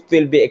 1/5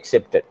 will be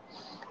accepted.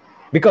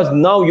 Because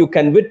now you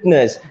can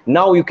witness,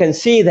 now you can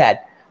see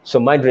that. So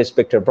my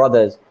respected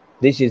brothers,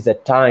 this is the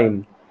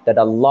time that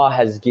Allah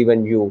has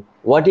given you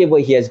Whatever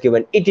he has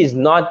given, it is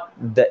not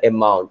the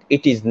amount.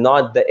 It is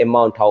not the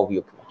amount how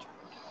you pledge.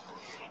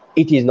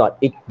 It is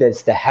not.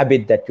 That's the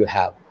habit that you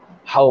have.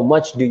 How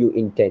much do you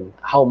intend?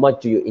 How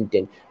much do you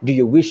intend? Do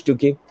you wish to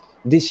give?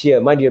 This year,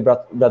 my dear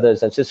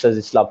brothers and sisters in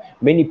Islam,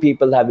 many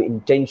people have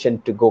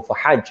intention to go for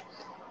Hajj.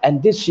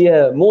 And this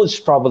year,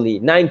 most probably,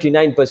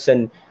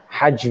 99%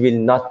 Hajj will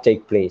not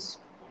take place.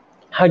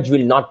 Hajj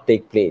will not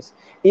take place.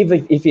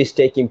 If it's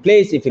taking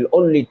place, it will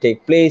only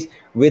take place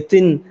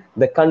within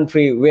the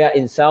country, where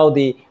in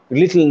Saudi,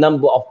 little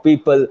number of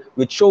people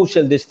with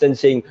social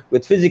distancing,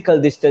 with physical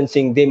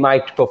distancing, they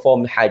might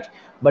perform Hajj.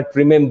 But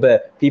remember,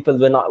 people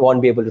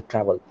won't be able to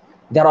travel.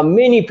 There are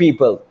many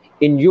people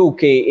in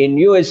UK, in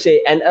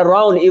USA, and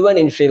around even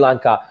in Sri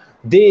Lanka.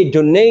 They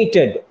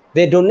donated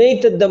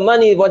the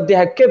money what they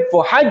have kept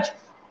for Hajj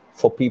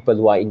for people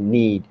who are in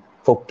need,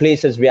 for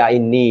places we are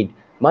in need.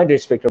 My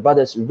respected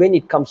brothers, when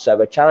it comes to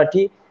our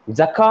charity,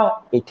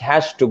 zakah, it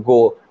has to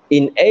go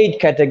in 8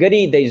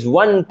 category. There is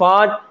one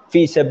part,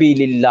 fi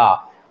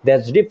sabilillah.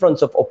 There's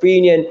difference of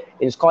opinion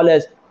in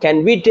scholars.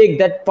 Can we take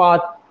that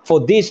part for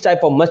this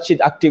type of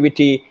masjid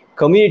activity,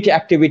 community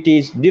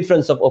activities?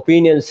 Difference of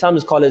opinion. Some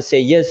scholars say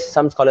yes,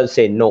 some scholars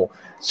say no.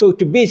 So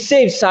to be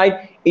safe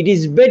side, it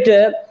is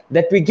better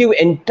that we give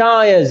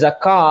entire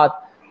zakat,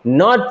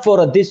 not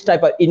for this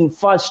type of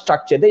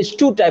infrastructure. There's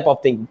 2 type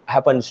of thing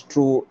happens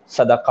through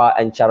sadaqah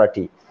and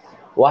charity.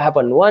 What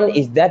happened? One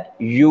is that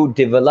you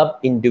develop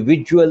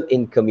individual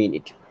in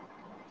community.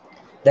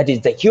 That is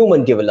the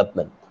human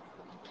development.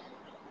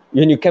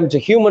 When you come to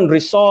human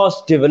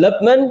resource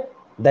development,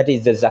 that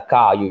is the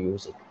zakah you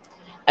use it.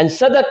 And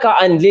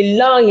sadaqah and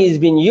lillah has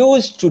been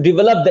used to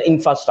develop the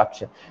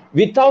infrastructure.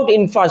 Without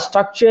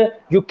infrastructure,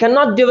 you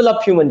cannot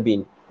develop human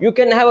being. You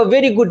can have a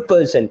very good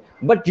person,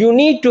 but you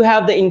need to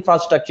have the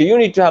infrastructure. You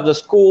need to have the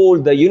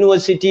school, the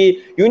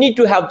university, you need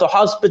to have the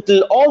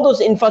hospital. All those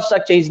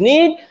infrastructure is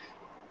need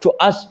to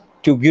us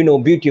to,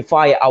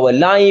 beautify our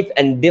life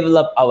and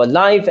develop our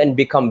life and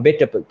become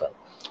better people.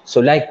 So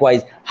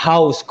likewise,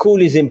 how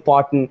school is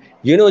important,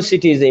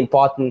 university is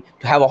important,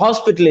 to have a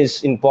hospital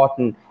is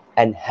important,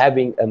 and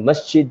having a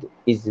masjid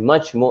is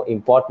much more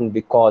important,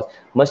 because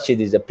masjid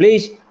is a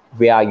place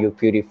where you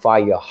purify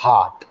your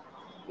heart.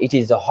 It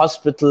is a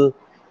hospital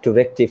to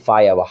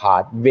rectify our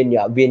heart. When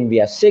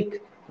we are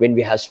sick, when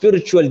we have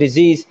spiritual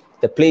disease,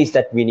 the place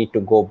that we need to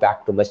go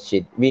back to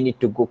masjid. We need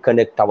to go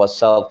connect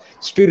ourselves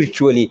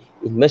spiritually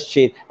in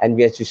masjid, and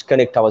we have to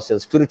connect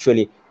ourselves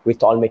spiritually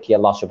with Almighty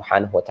Allah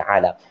subhanahu wa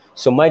ta'ala.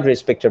 So my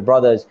respected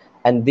brothers,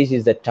 and this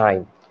is the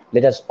time,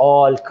 let us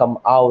all come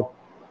out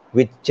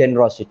with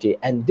generosity,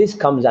 and this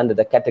comes under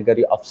the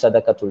category of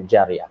Sadaqatul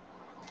Jariyah.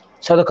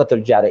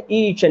 Sadaqatul Jariyah,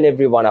 each and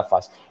every one of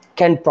us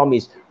can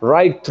promise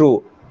right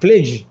through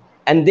pledge,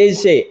 and they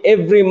say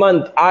every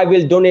month I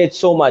will donate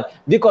so much,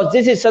 because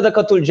this is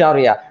Sadaqatul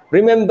Jariyah.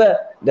 Remember,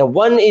 the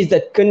one is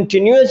that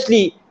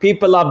continuously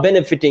people are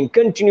benefiting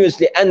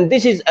continuously, and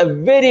this is a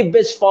very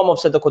best form of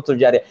Sadaqatul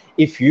Jariyah.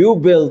 If you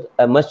build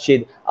a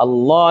masjid,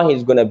 Allah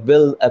is going to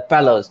build a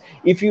palace.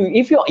 If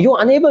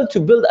you're unable to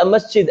build a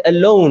masjid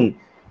alone,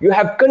 you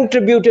have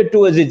contributed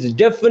towards it.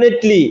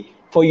 Definitely,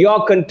 for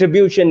your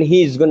contribution,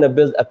 He is going to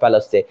build a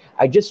palace there.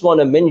 I just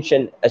want to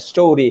mention a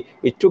story.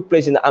 It took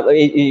place in,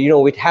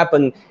 it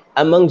happened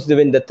amongst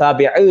when the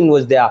Tabi'in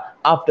was there.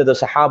 After the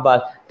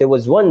Sahaba, there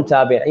was one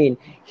Tabi'in.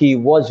 He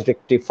was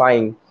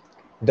rectifying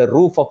the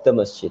roof of the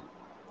masjid.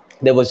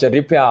 There was a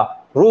repair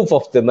roof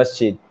of the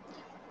masjid.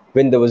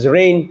 When there was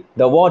rain,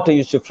 the water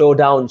used to flow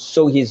down,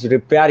 so he's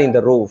repairing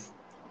the roof.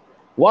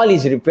 While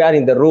he's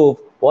repairing the roof,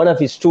 one of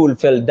his stool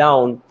fell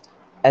down,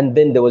 and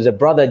then there was a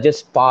brother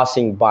just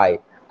passing by.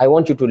 I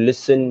want you to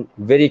listen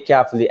very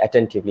carefully,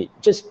 attentively,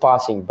 just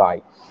passing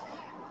by.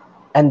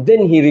 And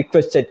then he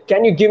requested,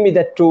 can you give me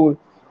that tool?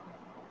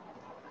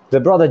 The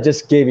brother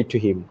just gave it to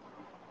him.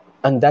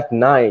 And that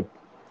night,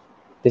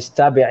 this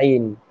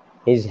Tabi'in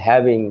is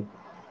having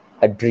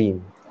a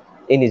dream.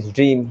 In his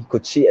dream, he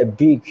could see a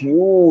big,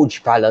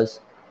 huge palace,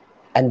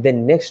 and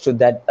then next to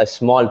that, a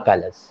small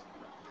palace.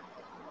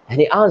 And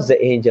he asked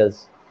the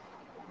angels,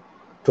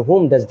 to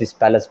whom does this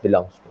palace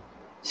belong to?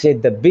 He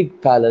said, the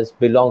big palace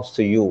belongs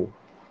to you.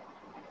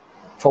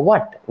 For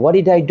what? What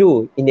did I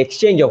do? In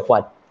exchange of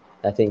what?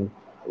 Nothing.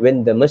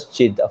 When the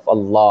masjid of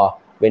Allah,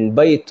 when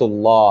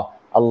Baytullah,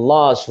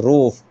 Allah's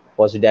roof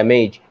was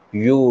damaged,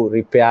 you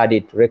repaired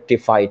it,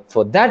 rectified.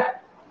 For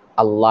that,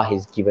 Allah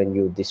has given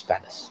you this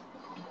palace.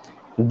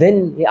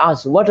 Then he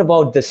asked, what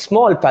about the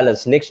small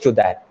palace next to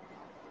that?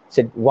 He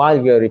said, while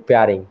we were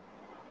repairing,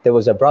 there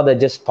was a brother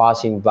just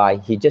passing by.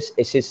 He just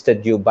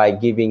assisted you by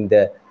giving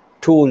the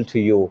tool to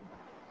you.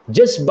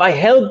 Just by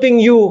helping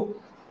you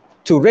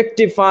to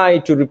rectify,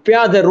 to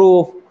repair the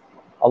roof,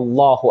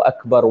 Allahu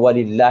Akbar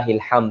walillahi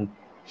alhamd,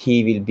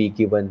 he will be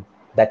given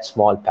that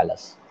small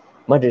palace.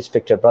 My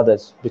respected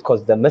brothers,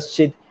 because the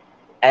masjid,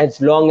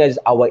 as long as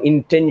our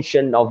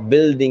intention of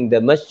building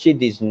the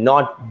masjid is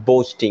not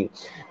boasting,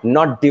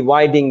 not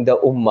dividing the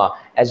ummah,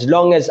 as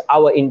long as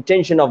our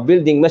intention of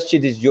building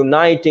masjid is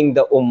uniting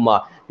the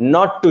ummah,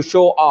 not to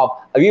show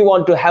off, we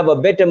want to have a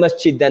better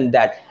masjid than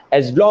that,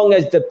 as long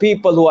as the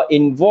people who are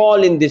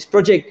involved in this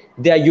project,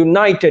 they are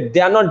united, they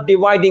are not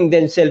dividing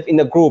themselves in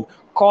a group,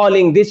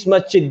 calling this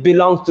masjid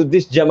belongs to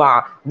this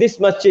jama'ah, this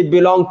masjid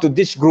belongs to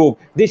this group,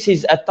 this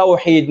is a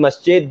Tawheed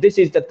masjid, this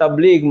is the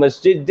Tabligh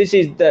masjid, this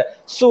is the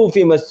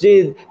Sufi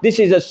masjid, this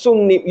is a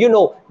Sunni,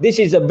 this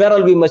is a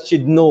Baralwi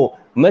masjid. No,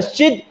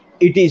 masjid,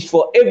 it is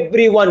for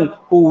everyone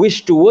who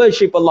wish to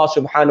worship Allah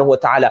subhanahu wa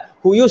ta'ala,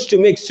 who used to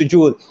make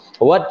sujood.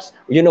 What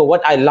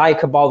I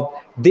like about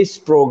this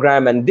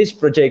program and this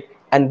project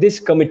and this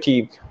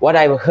committee, what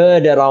I've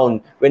heard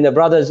around, when the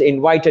brothers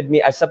invited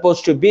me, I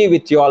supposed to be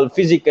with you all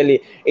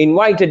physically,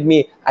 invited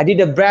me, I did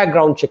a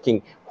background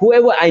checking.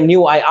 Whoever I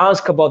knew, I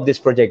asked about this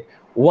project.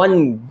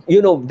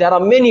 There are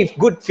many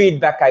good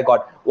feedback I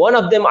got. One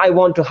of them I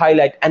want to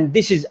highlight, and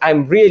this is,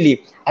 I'm really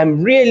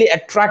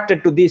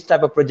attracted to this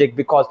type of project,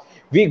 because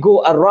we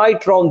go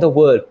right around the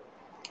world.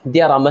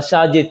 There are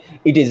masajid,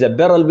 it is a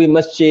Baralwi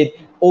masjid,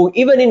 or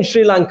even in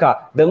Sri Lanka,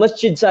 the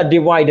masjids are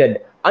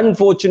divided.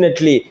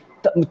 Unfortunately,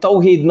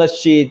 Tawheed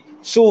masjid,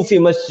 Sufi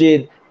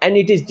masjid, and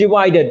it is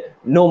divided.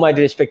 No, my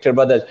respected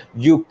brothers,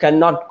 you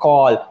cannot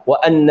call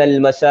وَأَنَّ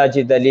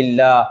الْمَسَاجِدَ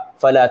لِلَّهِ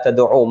فَلَا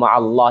تَدْعُوا مَعَ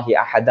اللَّهِ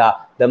أَحَدًا.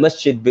 The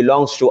masjid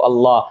belongs to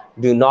Allah.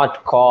 Do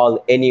not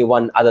call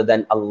anyone other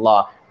than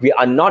Allah. We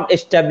are not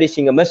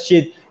establishing a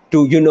masjid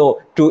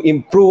to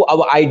improve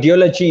our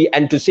ideology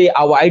and to say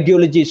our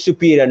ideology is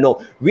superior.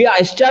 No, we are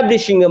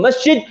establishing a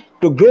masjid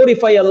to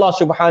glorify Allah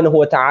subhanahu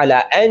wa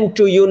ta'ala and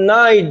to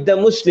unite the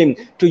Muslim,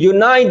 to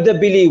unite the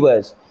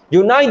believers.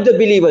 Unite the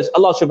believers.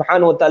 Allah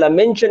subhanahu wa ta'ala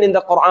mentioned in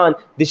the Quran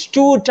these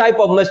two type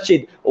of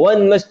masjid.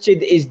 One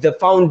masjid is the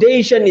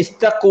foundation is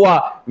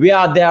taqwa,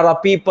 where there are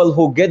people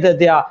who gather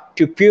there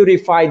to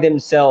purify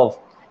themselves.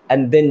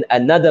 And then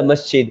another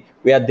masjid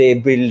where they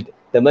build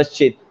the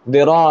masjid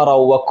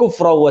dirara wa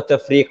kufra wa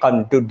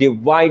tafriqan, to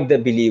divide the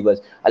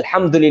believers.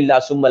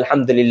 Alhamdulillah, summa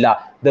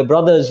alhamdulillah. The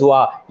brothers who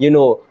are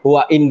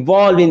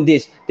involved in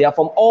this, they are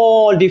from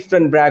all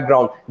different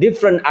background,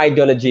 different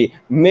ideology,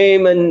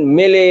 Mayman,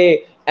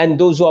 Malay, and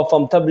those who are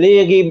from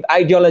Tablighi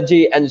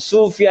ideology and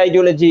Sufi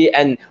ideology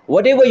and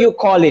whatever you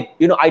call it.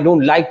 I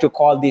don't like to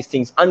call these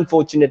things.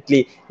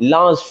 Unfortunately,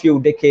 last few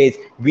decades,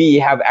 we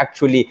have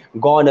actually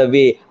gone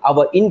away.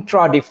 Our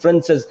intra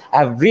differences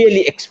have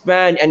really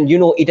expanded, and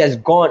it has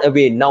gone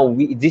away. Now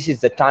this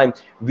is the time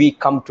we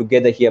come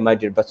together here, my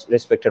dear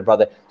respected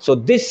brother. So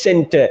this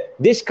center,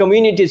 this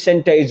community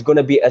center, is going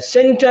to be a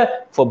center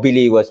for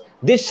believers.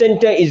 This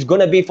center is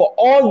going to be for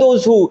all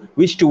those who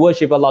wish to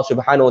worship Allah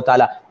subhanahu wa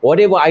ta'ala.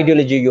 Whatever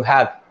ideology you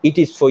have, it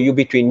is for you,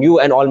 between you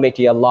and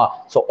Almighty Allah.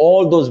 So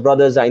all those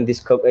brothers are in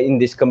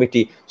this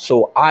committee.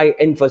 So I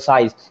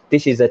emphasize,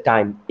 this is a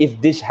time,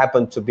 if this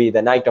happens to be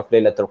the night of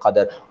Laylatul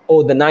Qadr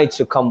or the nights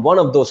to come, one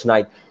of those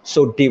nights,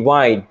 so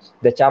divide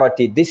the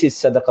charity. This is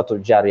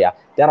Sadaqatul Jariyah.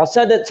 There are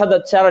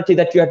charity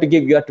that you have to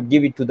give. You have to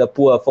give it to the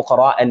poor,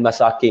 fuqara and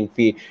masakin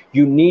fee.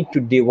 You need to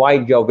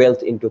divide your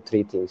wealth into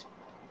three things.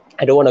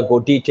 I don't want to go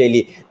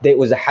detailedly. There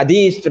was a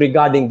hadith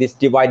regarding this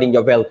dividing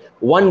your wealth.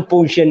 One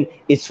portion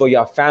is for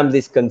your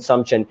family's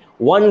consumption.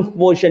 One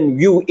portion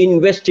you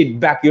invest it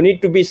back. You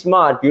need to be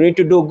smart. You need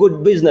to do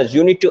good business.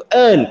 You need to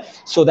earn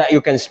so that you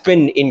can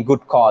spend in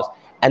good cause.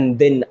 And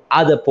then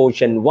other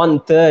portion,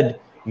 1/3,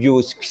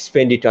 you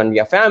spend it on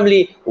your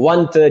family.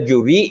 1/3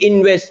 you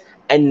reinvest,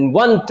 and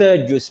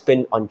 1/3 you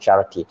spend on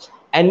charity.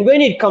 And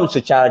when it comes to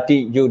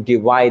charity, you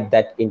divide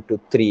that into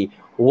three.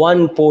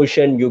 One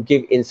portion you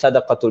give in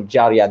Sadaqatul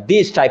Jariyah,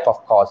 these type of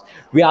cause,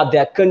 where they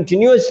are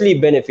continuously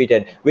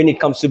benefited. When it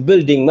comes to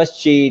building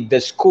masjid, the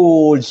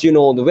schools,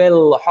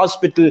 the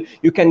hospital,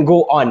 you can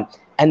go on.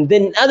 And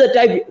then other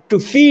type, to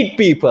feed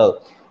people.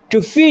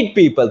 To feed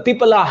people.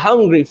 People are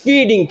hungry,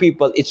 feeding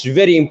people, it's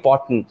very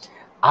important.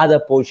 Other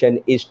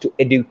portion is to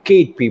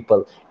educate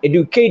people,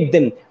 educate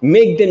them,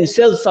 make them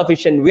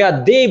self-sufficient, where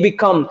they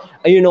become,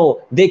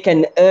 they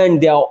can earn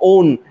their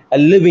own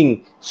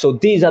living. So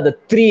these are the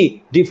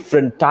three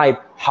different type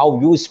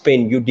how you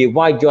spend. You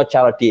divide your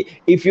charity.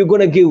 If you're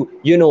gonna give,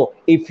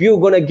 if you're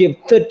gonna give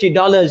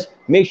 $30,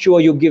 make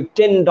sure you give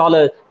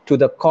 $10 to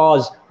the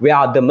cause,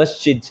 where the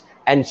masjids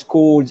and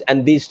schools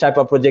and these type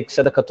of projects,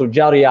 Sadaqatul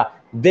Jariyah.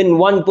 Then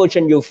one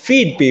portion you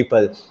feed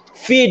people.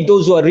 Feed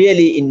those who are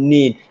really in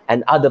need,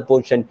 and other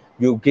portion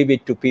you give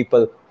it to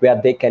people where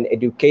they can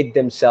educate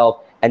themselves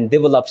and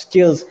develop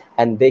skills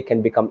and they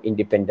can become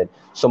independent.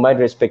 So my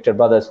respected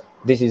brothers,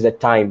 this is a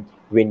time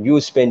when you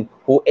spend,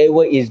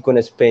 whoever is going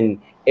to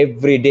spend,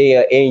 every day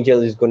an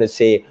angel is going to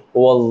say,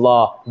 oh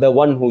Allah, the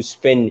one who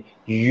spend,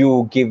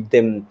 you give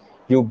them,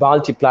 you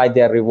multiply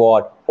their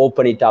reward,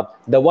 open it up.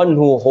 The one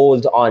who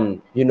holds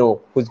on,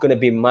 who's going to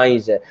be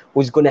miser,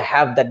 who's going to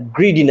have that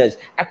greediness.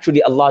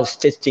 Actually, Allah is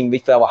testing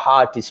if our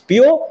heart is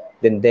pure,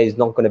 then there is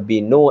not going to be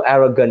no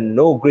arrogance,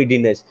 no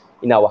greediness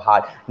in our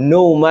heart,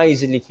 no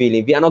miserly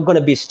feeling. We are not going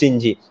to be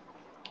stingy.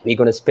 We're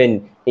going to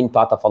spend in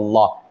path of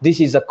Allah. This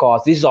is a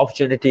cause, this is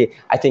opportunity.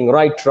 I think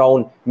right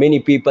round, many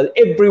people,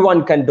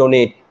 everyone can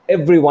donate.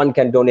 Everyone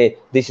can donate.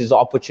 This is the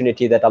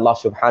opportunity that Allah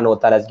subhanahu wa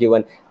ta'ala has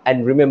given.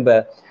 And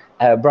remember,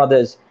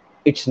 brothers,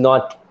 it's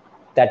not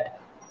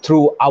that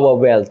through our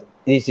wealth,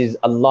 This is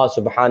Allah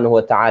subhanahu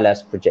wa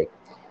ta'ala's project.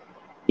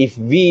 If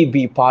we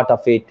be part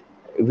of it,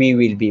 we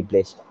will be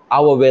blessed.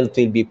 Our wealth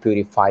will be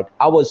purified.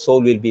 Our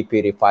soul will be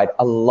purified.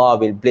 Allah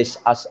will bless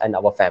us and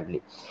our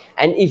family.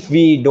 And if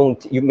we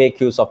don't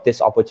make use of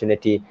this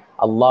opportunity,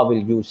 Allah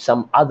will use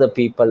some other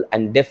people,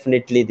 and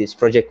definitely this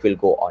project will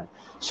go on.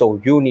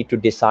 So you need to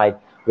decide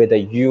whether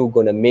you're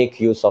going to make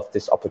use of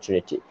this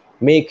opportunity.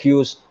 Make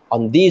use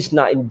on these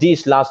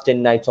last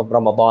 10 nights of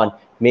Ramadan.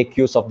 Make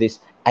use of this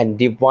and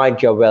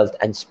divide your wealth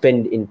and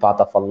spend in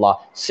path of Allah,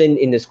 send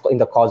in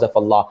the cause of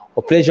Allah,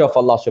 for pleasure of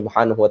Allah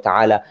subhanahu wa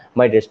ta'ala.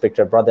 My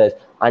respected brothers,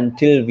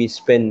 until we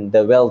spend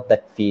the wealth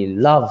that we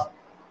love,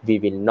 we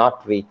will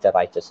not reach the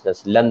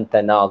righteousness. لَن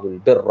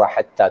تَنَالُوا الْبِرَّ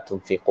حَتَّى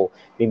تُنْفِقُوا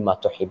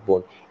مِمَّا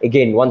تُحِبُّونَ.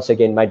 Again, once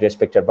again, my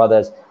respected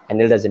brothers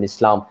and elders in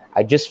Islam,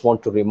 I just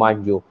want to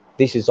remind you,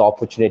 this is the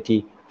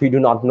opportunity. We do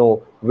not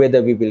know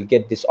whether we will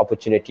get this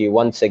opportunity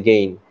once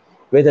again.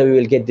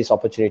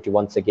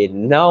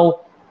 Now,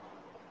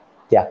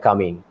 they are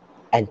coming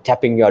and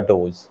tapping your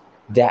doors.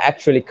 They are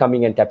actually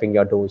coming and tapping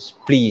your doors.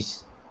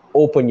 Please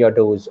open your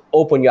doors,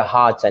 open your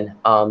hearts and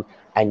arms,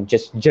 and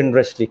just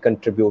generously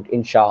contribute,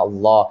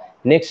 inshallah.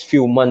 Next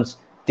few months,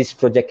 this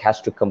project has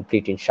to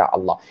complete,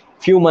 inshallah.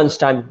 Few months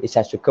time, it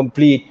has to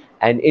complete,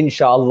 and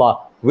inshallah,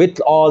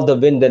 with all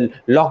when the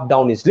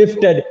lockdown is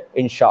lifted,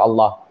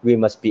 inshallah, we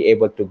must be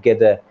able to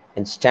gather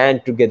and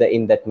stand together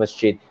in that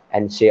masjid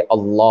and say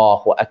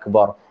Allahu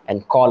Akbar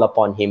and call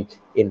upon him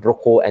in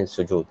ruku and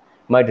sujood.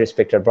 My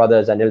respected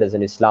brothers and elders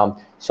in Islam,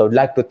 so I'd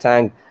like to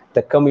thank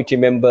the committee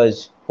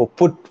members who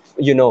put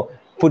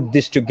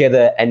this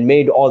together and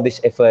made all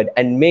this effort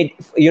and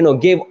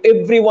gave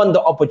everyone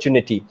the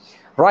opportunity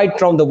right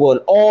from the world,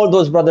 all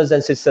those brothers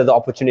and sisters, the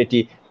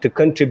opportunity to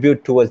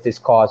contribute towards this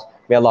cause.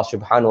 May Allah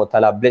subhanahu wa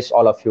ta'ala bless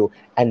all of you,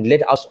 and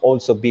let us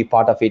also be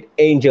part of it.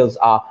 Angels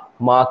are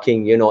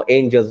marking,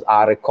 angels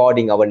are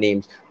recording our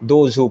names.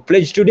 Those who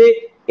pledge today,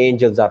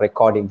 angels are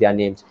recording their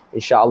names.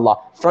 Inshallah,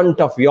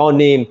 front of your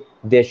name,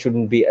 there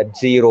shouldn't be a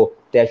zero.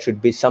 There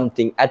should be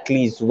something, at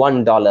least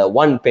 $1,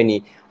 1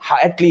 penny,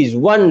 at least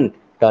 $1.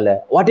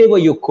 Whatever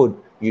you could,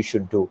 you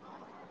should do.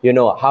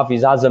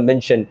 Hafiz Azam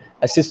mentioned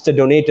a sister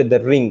donated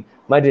the ring.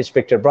 My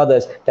respected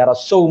brothers, there are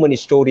so many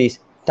stories.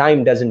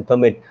 Time doesn't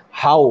permit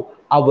how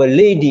our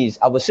ladies,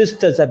 our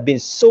sisters have been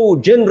so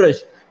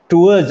generous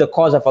towards the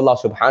cause of Allah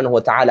subhanahu wa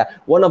ta'ala.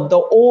 One of the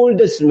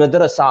oldest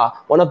madrasas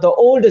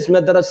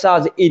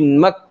in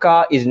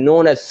Mecca is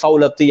known as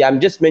Saulatiya. I'm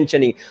just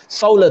mentioning,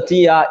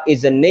 Saulatiya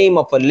is the name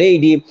of a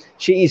lady.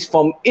 She is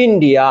from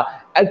India.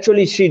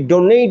 Actually, she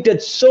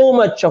donated so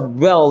much of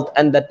wealth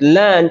and that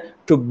land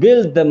to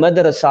build the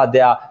madrasa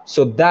there.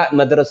 So that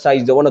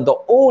madrasa is one of the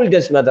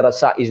oldest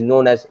madrasa, is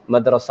known as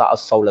Madrasa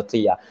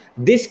as-Saulatiya.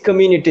 This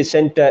community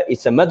center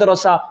is a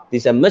madrasa,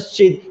 this is a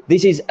masjid,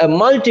 this is a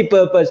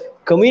multi-purpose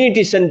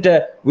community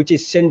center which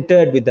is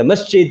centered with the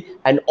masjid,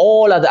 and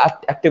all other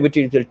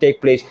activities will take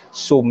place.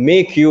 So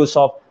make use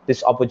of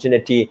this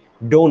opportunity.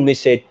 Don't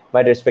miss it,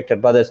 my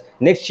respected brothers.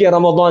 Next year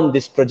Ramadan,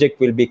 this project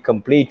will be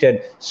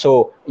completed,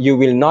 so you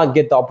will not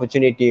get the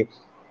opportunity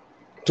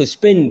to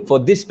spend for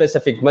this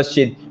specific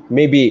masjid,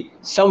 maybe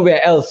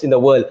somewhere else in the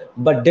world,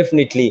 but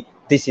definitely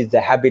this is the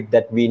habit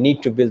that we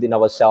need to build in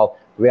ourselves,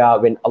 where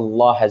when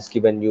Allah has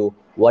given you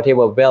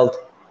whatever wealth,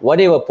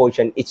 whatever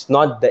portion, it's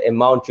not the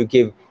amount you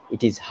give,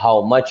 it is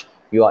how much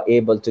you are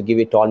able to give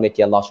it to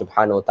Almighty Allah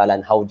subhanahu wa ta'ala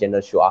and how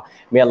generous you are.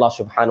 May Allah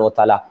subhanahu wa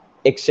ta'ala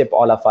accept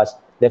all of us.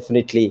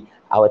 Definitely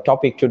our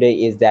topic today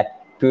is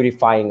that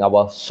purifying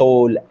our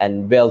soul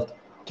and wealth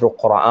through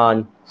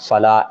Quran,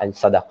 Salah and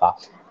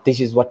Sadaqa. This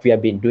is what we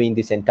have been doing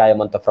this entire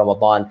month of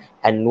Ramadan,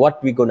 and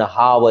what we're going to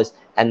harvest,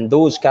 and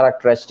those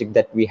characteristics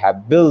that we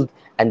have built,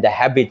 and the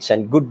habits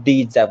and good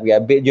deeds that we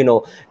have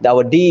built,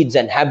 our deeds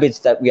and habits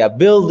that we have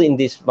built in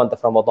this month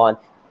of Ramadan,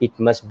 it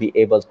must be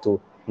able to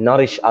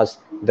nourish us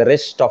the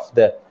rest of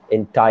the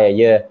entire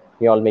year.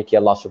 May Almighty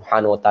Allah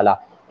subhanahu wa ta'ala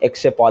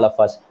accept all of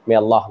us. May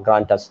Allah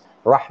grant us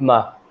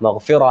rahmah,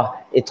 maghfirah,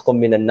 itqum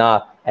minan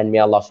nar, and may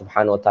Allah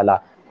subhanahu wa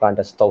ta'ala grant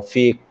us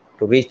tawfiq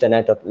to reach the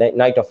night of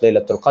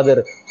Laylatul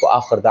Qadr.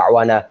 Wa akhir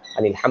da'wana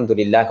anil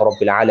hamdulillahi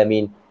rabbil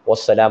alameen.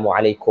 Wassalamu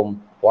alaikum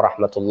wa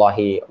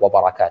rahmatullahi wa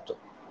barakatuh.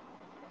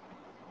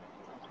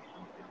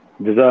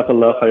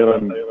 Jazakallah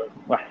khairan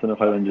wa ahsana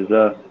khairan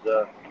jazaa.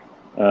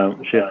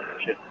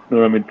 Sheikh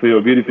Nooramith, for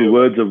your beautiful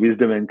words of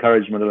wisdom and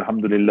encouragement,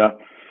 alhamdulillah.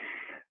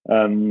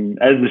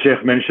 As the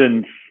Sheikh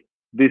mentioned,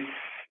 this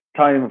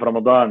time of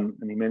Ramadan,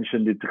 and he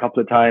mentioned it a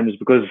couple of times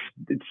because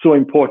it's so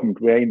important.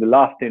 We're in the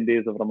last 10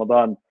 days of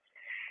Ramadan.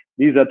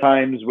 These are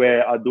times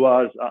where our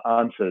du'as are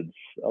answered.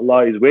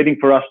 Allah is waiting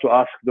for us to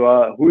ask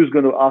dua. Who is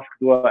going to ask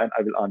dua? And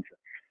I will answer.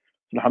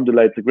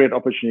 Alhamdulillah, it's a great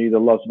opportunity that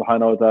Allah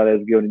subhanahu wa ta'ala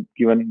has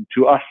given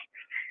to us.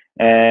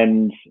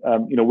 And,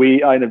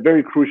 we are in a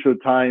very crucial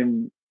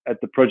time at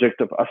the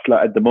project of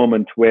Asla at the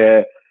moment,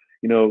 where,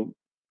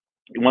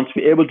 once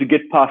we're able to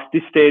get past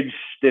this stage,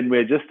 then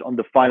we're just on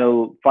the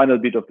final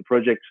bit of the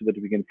project so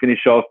that we can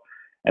finish off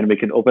and we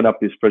can open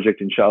up this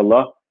project,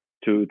 inshallah,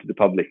 to the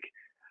public.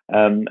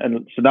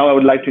 And so now I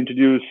would like to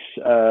introduce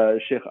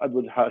Sheikh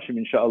Adwad Hashim,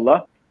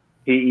 inshallah,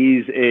 He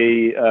is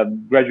a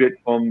graduate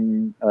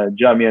from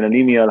Jamia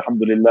Nalimia,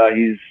 alhamdulillah.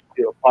 He's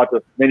part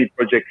of many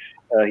projects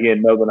here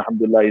in Melbourne,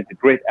 alhamdulillah. He's a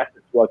great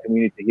asset to our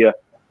community here.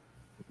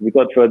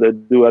 Without further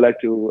ado, I'd like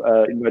to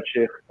invite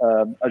Sheikh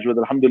Ajwad,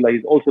 alhamdulillah.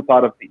 He's also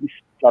part of the East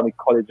Islamic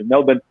College of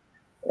Melbourne.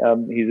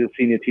 He's a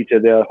senior teacher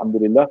there,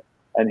 alhamdulillah.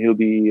 And he'll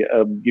be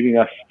giving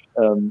us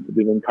a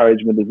bit of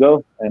encouragement as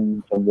well,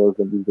 and some words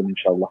of wisdom,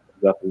 inshallah.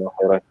 Jazakallah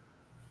khairan.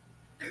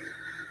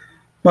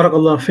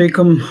 Barakallah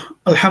feekum.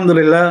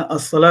 Alhamdulillah.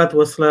 As-salatu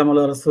was-salam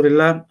ala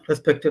Rasulillah.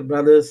 Respected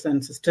brothers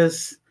and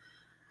sisters.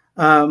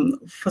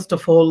 First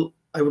of all,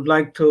 I would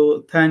like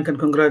to thank and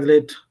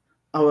congratulate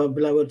our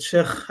beloved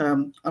Sheikh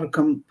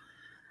Arkam.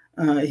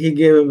 He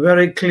gave a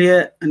very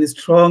clear and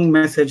strong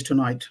message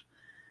tonight.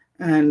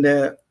 And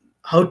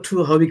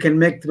how we can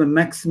make the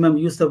maximum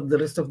use of the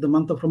rest of the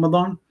month of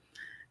Ramadan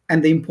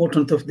and the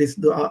importance of this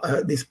dua,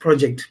 this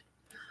project.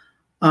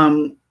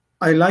 I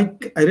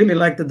really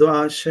like the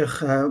dua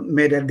Sheikh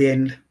made at the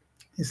end.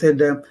 He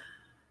said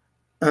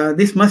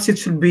this masjid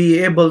should be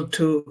able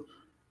to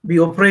be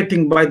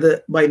operating by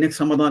next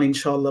Ramadan,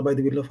 inshallah, by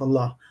the will of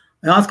Allah.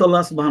 I ask Allah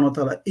subhanahu wa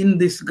ta'ala, in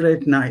this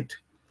great night,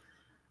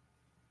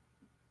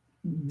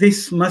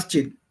 this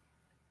masjid,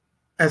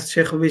 as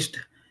Sheikh wished,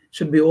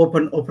 should be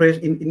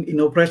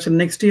in operation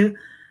next year.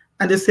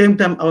 At the same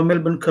time, our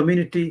Melbourne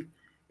community,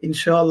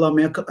 inshallah,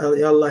 may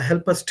Allah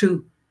help us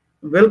to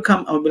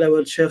welcome our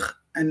beloved Sheikh,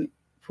 and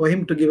for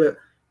him to give a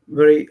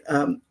very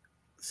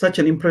such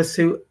an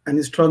impressive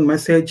and strong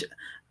message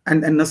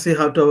and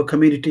nasiha to our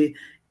community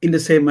in the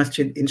same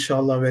masjid,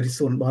 inshallah, very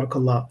soon.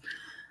 Barakallah.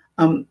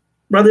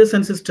 Brothers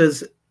and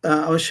sisters,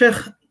 our Sheikh,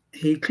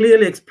 he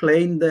clearly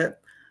explained the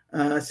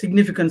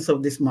significance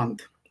of this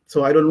month.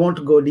 So I don't want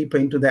to go deeper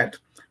into that.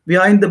 We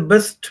are in the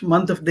best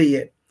month of the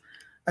year.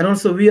 And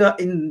also we are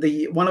in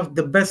one of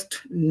the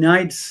best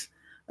nights,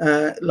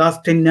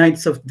 last 10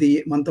 nights of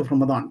the month of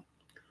Ramadan.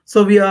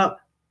 So we are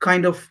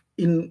kind of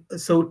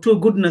so two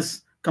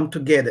goodness come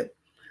together.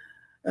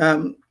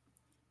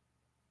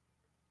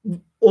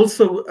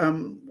 Also,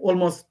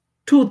 almost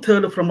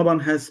 2/3 of Ramadan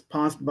has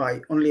passed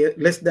by, only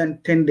less than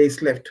 10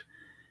 days left.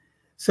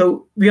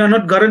 So we are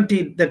not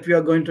guaranteed that we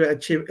are going to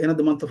achieve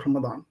another month of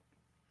Ramadan.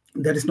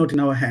 That is not in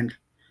our hand.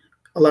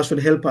 Allah should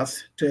help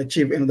us to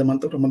achieve another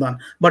month of Ramadan,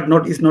 but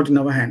it's not in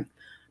our hand.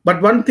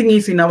 But one thing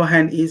is in our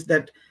hand is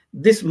that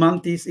this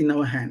month is in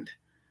our hand.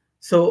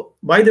 So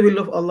by the will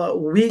of Allah,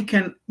 we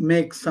can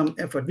make some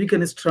effort. We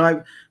can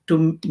strive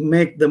to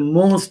make the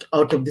most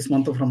out of this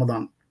month of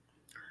Ramadan.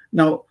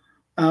 Now,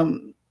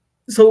 I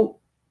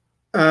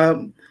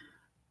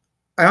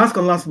ask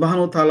Allah subhanahu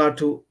wa ta'ala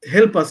to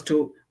help us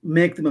to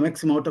make the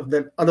maximum out of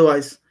that.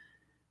 Otherwise,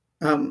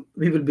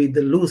 we will be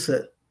the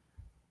loser.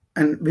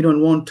 And we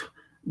don't want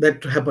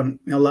that to happen.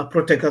 May Allah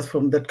protect us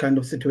from that kind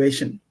of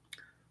situation.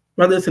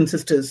 Brothers and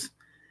sisters,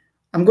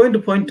 I'm going to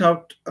point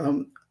out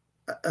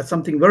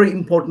something very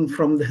important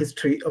from the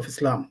history of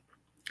Islam.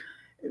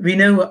 We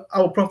know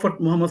our Prophet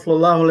Muhammad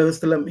sallallahu alaihi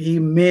wasallam, he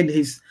made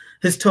his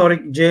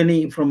historic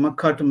journey from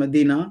Makkah to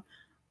Medina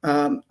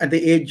at the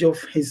age of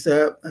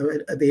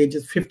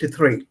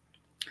 53,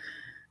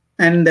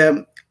 and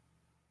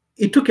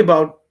it took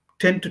about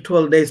 10 to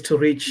 12 days to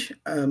reach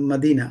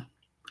Medina.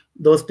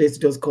 Those days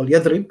it was called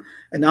Yathrib,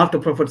 and after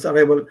Prophet's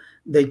arrival,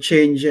 they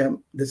changed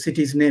the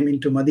city's name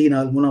into Medina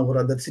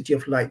al-Munawwara, the city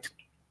of light.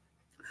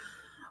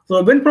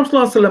 So when Prophet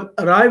ﷺ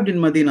arrived in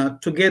Medina,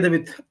 together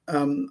with,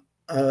 there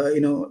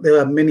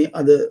were many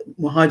other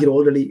Muhajir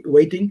already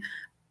waiting,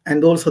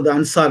 and also the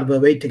Ansar were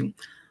waiting.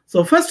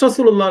 So first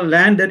Rasulullah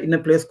landed in a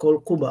place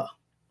called Quba,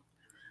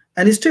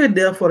 and he stayed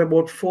there for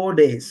about 4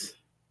 days.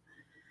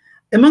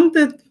 Among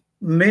the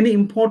many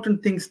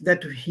important things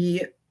that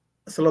he,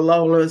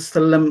 sallallahu alaihi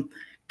wasallam,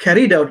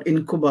 carried out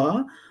in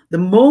Quba, the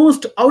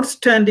most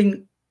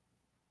outstanding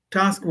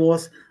task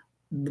was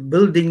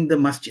building the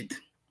masjid.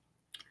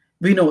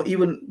 We know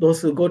even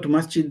those who go to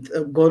masjid,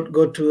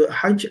 go to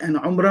Hajj and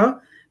Umrah,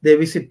 they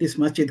visit this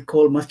masjid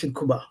called Masjid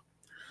Quba.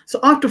 So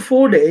after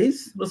 4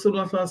 days,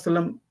 Rasulullah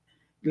ﷺ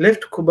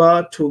left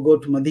Quba to go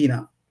to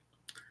Medina.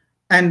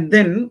 And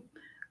then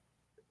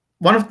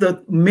one of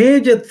the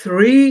major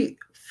 3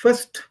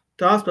 first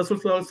tasks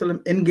Rasulullah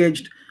ﷺ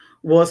engaged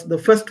was, the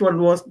first one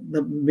was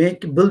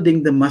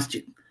building the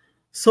masjid.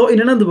 So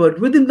in another word,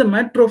 within the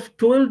matter of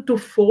 12 to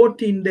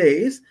 14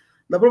 days,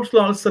 the Prophet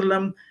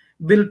ﷺ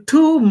built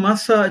 2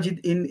 masajid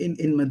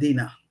in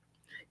Medina.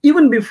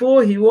 Even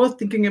before, he was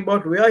thinking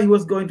about where he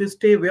was going to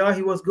stay, where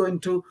he was going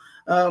to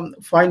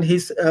find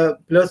his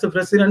place of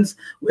residence,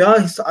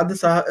 where his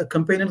other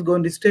companions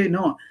going to stay.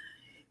 No,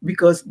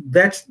 because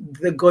they're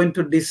going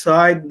to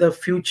decide the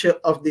future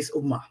of this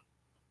ummah.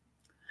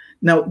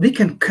 Now, we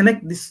can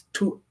connect this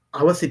to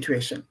our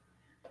situation.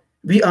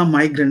 We are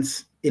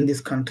migrants in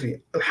this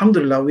country.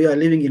 Alhamdulillah, we are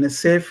living in a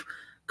safe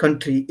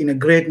country, in a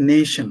great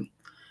nation.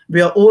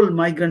 We are all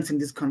migrants in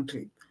this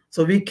country.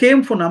 So we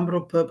came for a number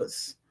of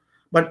purposes.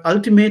 But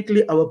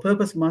ultimately, our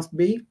purpose must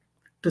be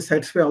to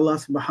satisfy Allah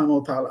subhanahu wa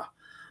ta'ala.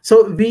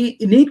 So we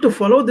need to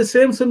follow the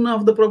same sunnah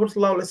of the Prophet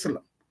sallallahu alaihi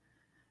wasallam.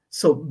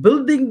 So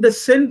building the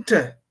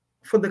center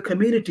for the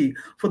community,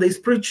 for the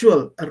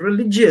spiritual,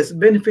 religious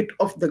benefit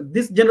of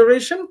this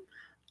generation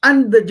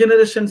and the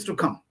generations to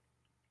come.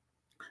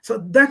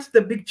 So that's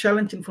the big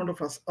challenge in front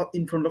of us.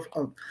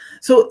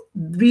 So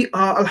we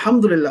are,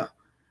 alhamdulillah,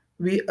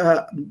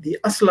 the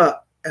Asla,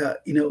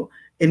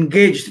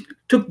 engaged,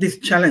 took this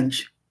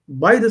challenge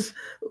by this,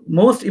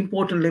 most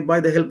importantly, by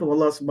the help of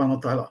Allah subhanahu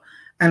wa ta'ala.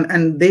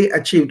 And they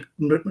achieved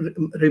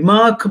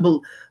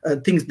remarkable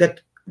things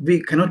that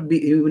we cannot be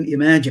even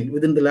imagined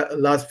within the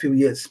last few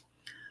years.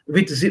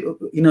 With zero,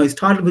 it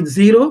started with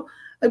zero.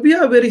 We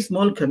are a very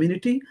small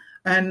community,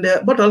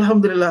 but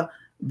alhamdulillah,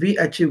 we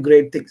achieve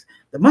great things.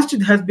 The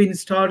masjid has been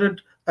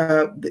started,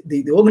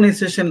 the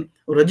organization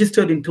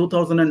registered in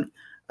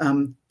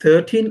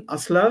 2013,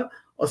 ASLA,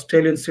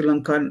 Australian Sri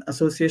Lankan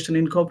Association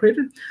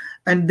Incorporated.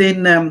 And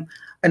then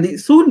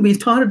soon we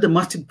started the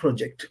masjid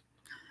project.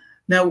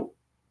 Now,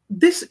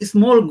 this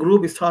small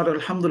group is started,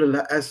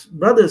 alhamdulillah, as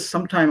brothers.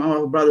 Sometimes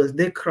our brothers,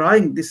 they're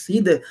crying, they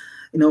see the,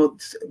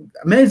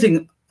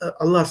 amazing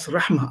Allah's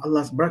rahmah,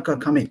 Allah's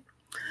barakah coming.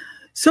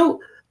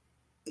 So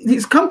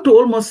it's come to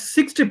almost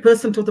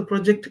 60% of the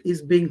project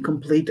is being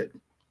completed.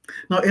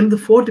 Now, and the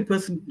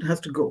 40% has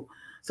to go.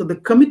 So the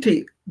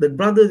committee, the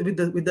brothers, with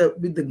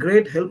the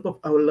great help of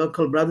our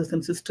local brothers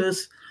and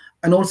sisters,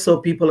 and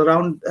also people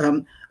around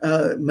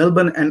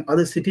Melbourne and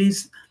other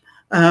cities,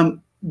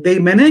 they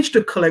managed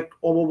to collect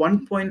over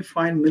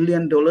 $1.5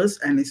 million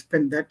and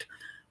spent that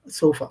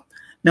so far.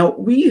 Now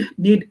we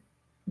need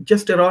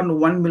just around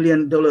 $1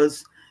 million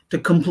to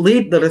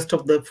complete the rest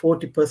of the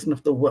 40%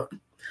 of the work.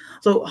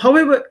 So,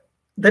 however,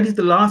 that is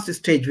the last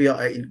stage we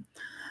are in.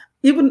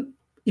 Even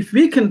if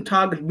we can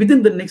target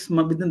within the next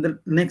month,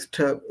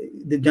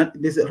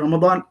 this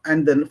Ramadan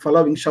and then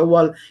following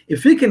Shawwal,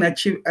 if we can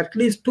achieve at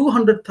least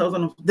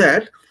 200,000 of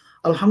that,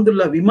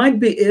 alhamdulillah, we might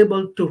be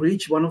able to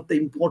reach one of the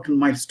important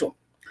milestones.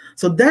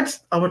 So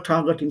that's our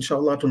target,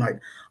 inshallah, tonight.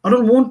 I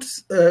don't want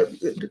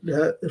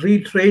to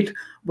reiterate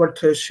what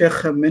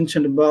Sheikh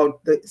mentioned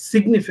about the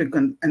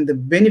significant and the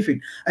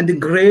benefit and the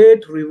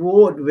great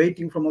reward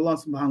waiting from Allah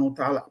subhanahu wa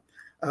ta'ala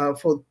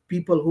for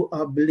people who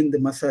are building the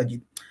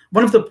masajid.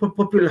 One of the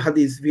popular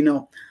hadiths we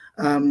know,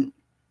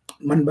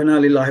 Man bana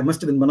lillahi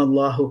masjidan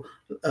banallahu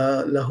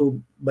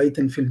lahu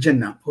baytan fil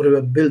jannah.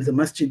 Whoever builds a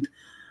masjid,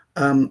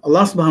 Allah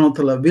subhanahu wa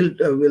ta'ala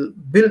will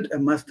build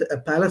a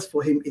palace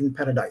for him in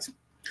paradise.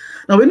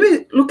 Now, when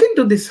we look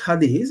into this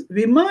hadith,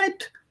 we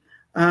might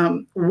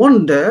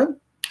wonder,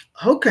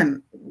 how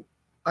can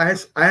I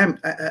am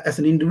as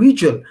an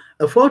individual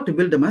afford to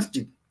build a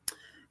masjid?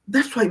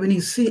 That's why when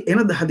you see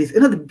another hadith,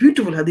 another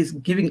beautiful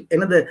hadith giving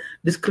another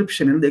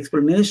description and the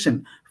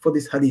explanation for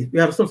this hadith,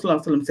 where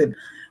Rasulullah said,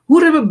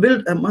 whoever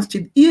built a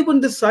masjid,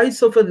 even the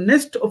size of a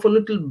nest of a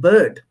little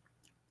bird,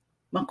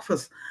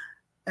 makfas,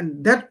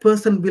 and that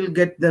person will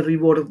get the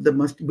reward of the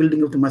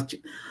building of the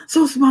masjid.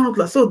 So,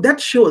 subhanAllah, so that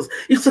shows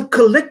it's a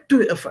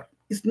collective effort.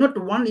 It's not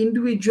one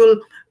individual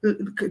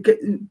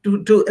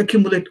to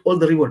accumulate all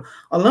the reward.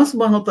 Allah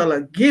subhanahu wa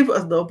ta'ala gave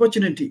us the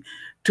opportunity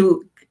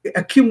to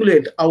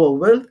accumulate our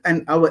wealth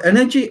and our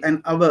energy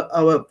and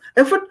our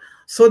effort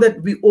so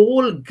that we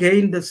all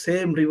gain the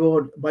same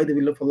reward by the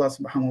will of Allah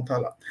subhanahu wa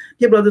ta'ala.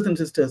 Dear brothers and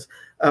sisters,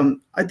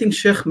 I think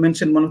Sheikh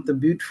mentioned one of the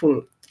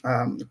beautiful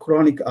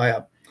Quranic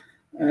ayah.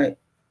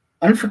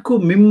 Anfiqu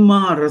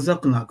mimma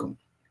razaqnakum.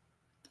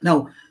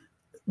 Now,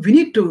 we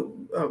need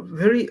to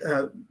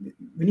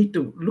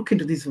look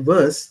into this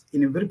verse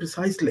in a very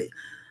precisely.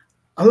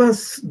 Allah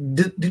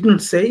did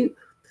not say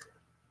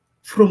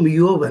from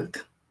your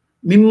wealth.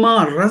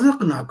 Mimma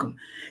razaqnakum.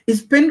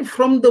 Spend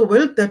from the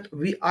wealth that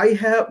we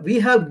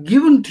have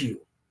given to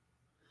you.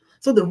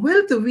 So the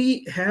wealth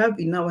we have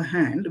in our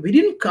hand, we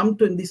didn't come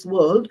to in this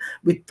world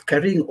with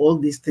carrying all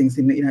these things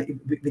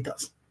with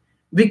us.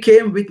 We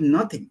came with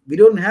nothing. We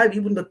don't have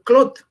even the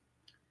cloth.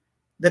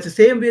 That's the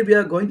same way we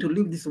are going to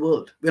leave this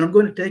world. We're not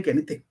going to take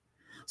anything.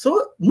 So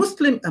a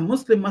Muslim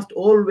must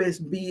always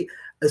be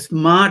a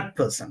smart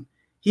person.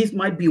 He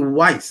might be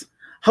wise.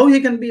 How he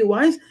can be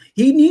wise?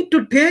 He need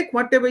to take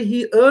whatever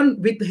he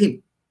earned with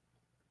him.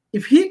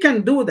 If he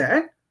can do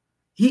that,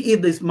 he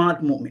is the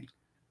smart moment.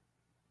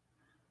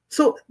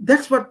 So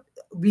that's what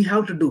we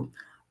have to do.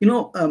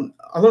 Allah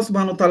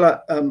subhanahu wa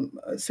ta'ala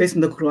says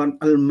in the Quran,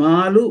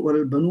 Al-malu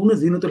wal-banuna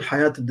zinatul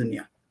hayat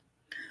dunya.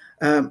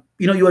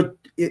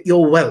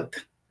 Your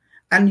wealth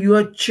and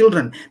your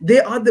children,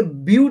 they are the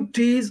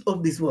beauties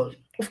of this world.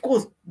 Of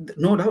course,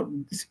 no doubt,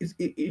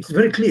 it's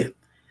very clear.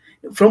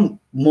 From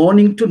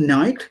morning to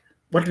night,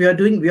 what we are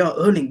doing, we are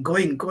earning,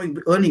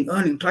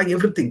 earning, trying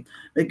everything,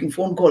 making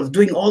phone calls,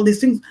 doing all these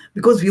things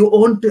because we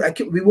want to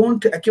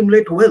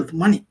accumulate wealth,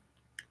 money.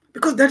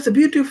 Because that's the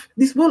beauty of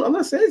this world,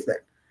 Allah says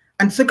that.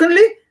 And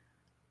secondly,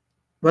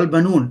 well,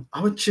 Banun,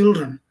 our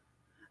children,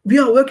 we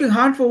are working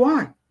hard for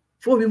why?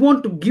 For we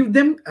want to give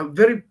them a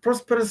very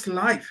prosperous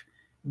life,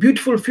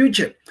 beautiful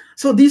future.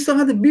 So these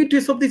are the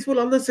beauties of this world.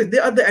 Allah says they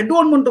are the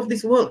adornment of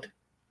this world.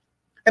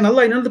 And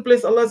Allah, in another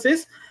place, Allah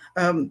says,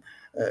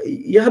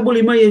 يَهَبُ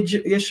لِمَن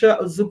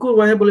يَشَاءُ الذُّكُورَ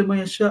وَيَهَبُ لِمَن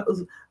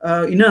يَشَاءُ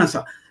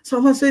إِنَاثًا. So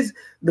Allah says,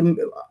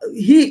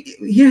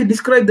 He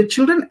described the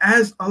children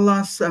as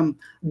Allah's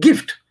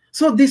gift.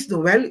 So this, the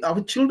value,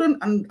 our children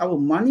and our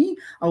money,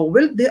 our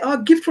wealth, they are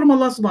gift from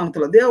Allah subhanahu wa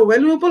ta'ala. They are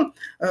valuable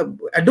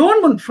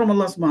adornment from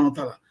Allah subhanahu wa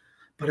ta'ala.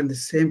 But at the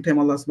same time,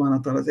 Allah subhanahu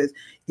wa ta'ala says,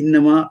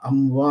 Innama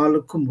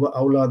amwalukum wa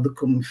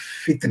awladukum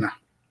fitna.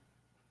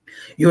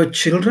 Your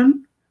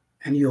children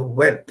and your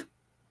wealth,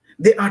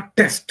 they are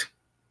test.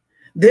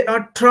 They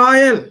are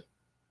trial.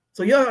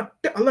 So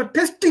Allah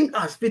testing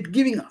us with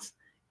giving us.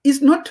 It's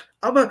not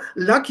our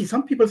lucky.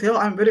 Some people say, oh,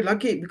 I'm very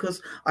lucky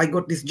because I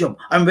got this job.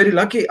 I'm very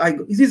lucky.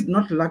 This is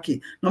not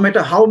lucky. No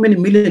matter how many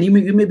million, you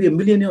may be a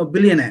millionaire or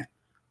billionaire.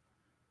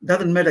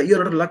 Doesn't matter.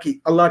 You're not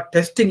lucky. Allah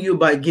testing you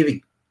by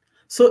giving.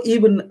 So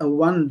even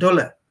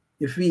 $1,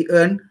 if we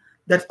earn,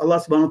 that's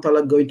Allah subhanahu wa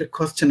ta'ala going to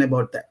question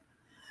about that.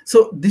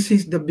 So this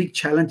is the big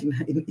challenge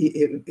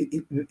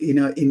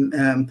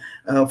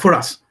for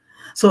us.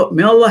 So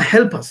may Allah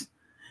help us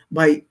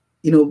by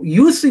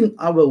using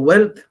our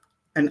wealth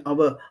and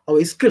our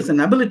skills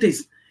and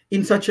abilities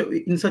in such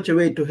a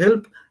way to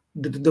help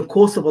the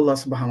cause of Allah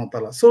subhanahu wa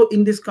ta'ala. So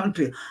in this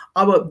country,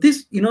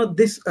 this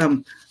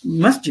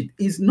masjid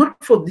is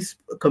not for this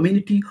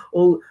community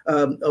or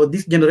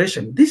this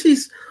generation. This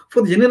is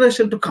for the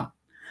generation to come.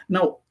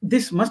 Now,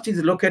 this masjid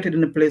is located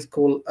in a place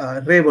called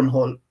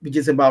Ravenhall, which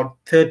is about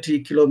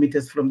 30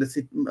 kilometers from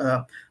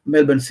the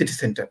Melbourne city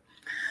centre.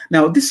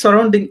 Now, this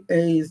surrounding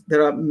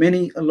there are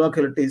many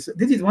localities.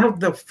 This is one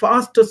of the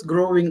fastest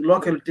growing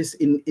localities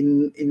in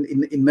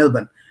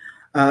Melbourne,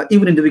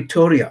 even in the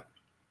Victoria.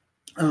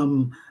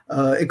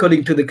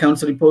 According to the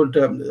council report,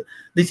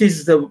 this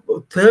is the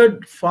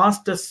third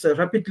fastest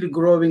rapidly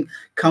growing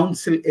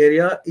council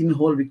area in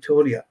whole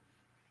Victoria.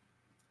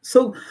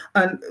 So,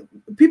 and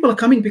people are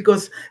coming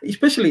because,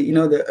 especially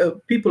the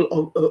people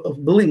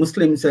of believing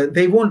Muslims,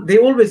 they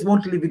always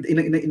want to live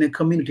in a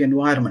community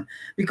environment,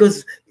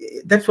 because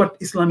that's what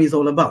Islam is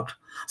all about.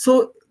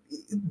 So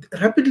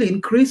rapidly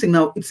increasing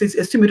now. It's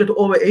estimated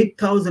over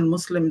 8,000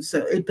 Muslims,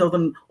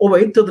 over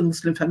 8,000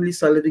 Muslim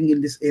families are living in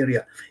this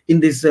area, in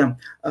this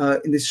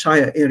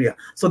Shire area.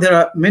 So there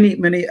are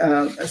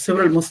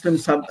several Muslim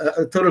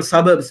several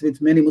suburbs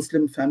with many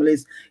Muslim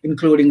families,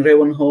 including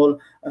Ravenhall,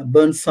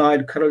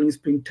 Burnside, Caroline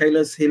Spring,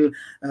 Taylors Hill,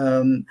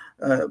 and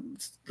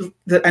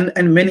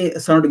many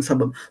surrounding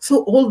suburbs.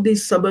 So all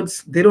these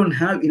suburbs, they don't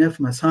have enough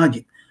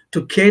masajid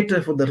to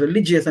cater for the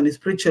religious and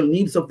spiritual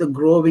needs of the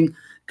growing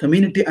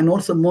community, and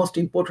also most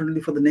importantly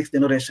for the next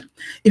generation.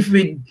 If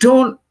we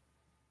don't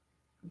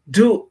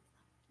do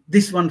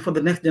this one for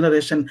the next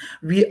generation,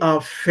 we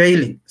are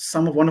failing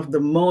one of the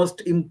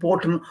most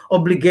important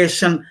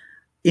obligation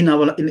in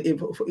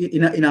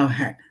our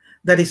hand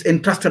that is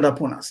entrusted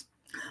upon us.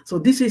 So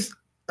this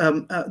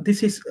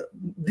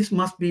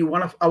must be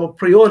one of our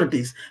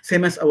priorities,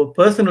 same as our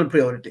personal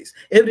priorities.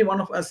 Every one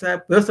of us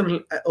have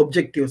personal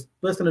objectives,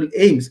 personal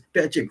aims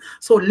to achieve.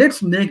 So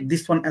let's make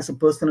this one as a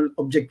personal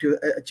objective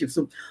achieve.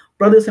 So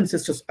brothers and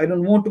sisters, I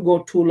don't want to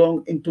go too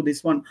long into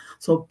this one.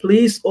 So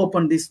please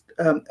open this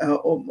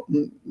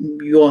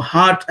your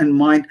heart and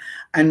mind.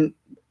 And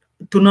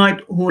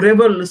tonight,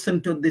 whoever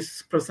listened to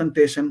this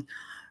presentation,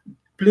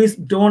 please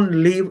don't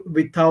leave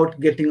without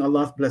getting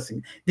Allah's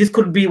blessing. This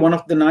could be one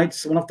of the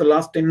nights, one of the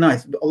last 10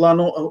 nights. Allah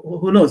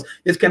who knows?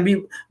 This can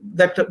be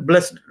that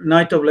blessed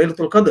night of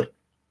Laylatul Qadr,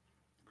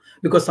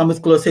 because some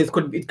scholars say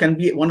it can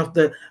be one of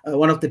the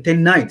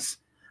 10 nights.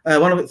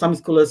 Some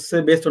scholars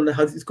say, based on the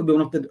hadith, it could be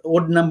one of the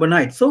odd number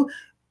nights. So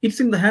it's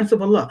in the hands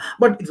of Allah.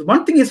 But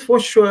one thing is for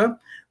sure: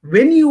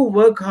 when you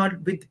work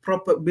hard with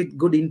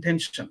good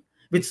intention,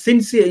 with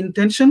sincere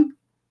intention,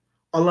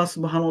 Allah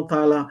subhanahu wa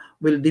ta'ala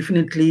will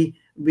definitely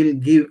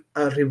give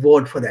a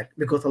reward for that,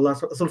 because Allah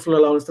said,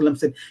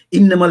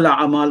 "Innamal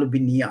a'malu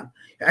binniyat."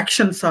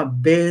 Actions are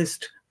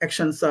based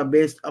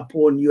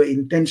upon your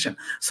intention.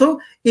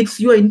 So it's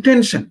your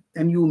intention,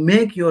 and you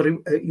make your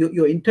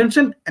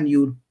intention, and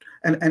you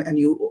open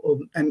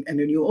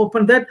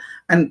that.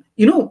 And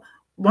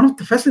one of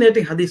the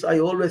fascinating hadiths I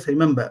always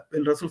remember,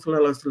 when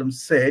Rasulullah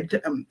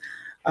said,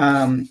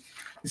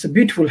 it's a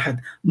beautiful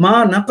hadith,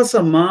 "Ma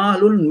naqasa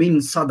malun min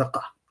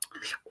Sadaqa."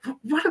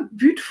 What a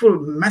beautiful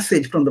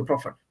message from the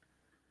Prophet.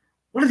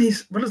 What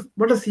does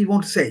he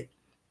want to say?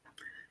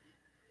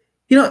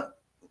 We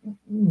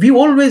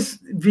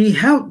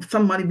have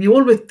some money. We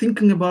always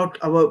thinking about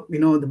our,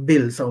 the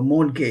bills, our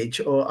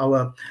mortgage, or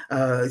our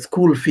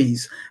school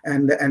fees,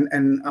 and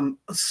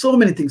so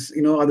many things,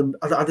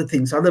 other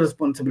things, other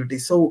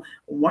responsibilities. So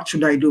what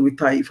should I do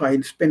if I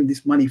spend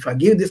this money? If I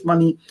give this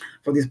money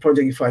for this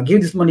project, if I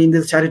give this money in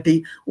this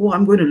charity,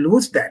 I'm going to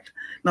lose that.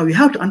 Now we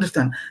have to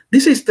understand,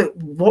 this is the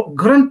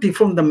guarantee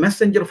from the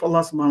Messenger of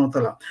Allah subhanahu wa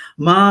ta'ala.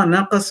 Ma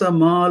naqasa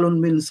malun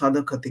min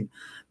sadaqatin.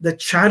 The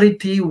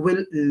charity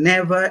will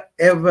never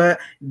ever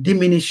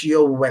diminish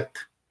your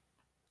wealth.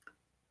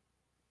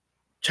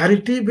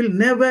 Charity will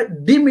never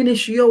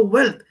diminish your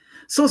wealth.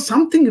 So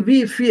something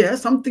we fear,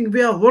 something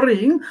we are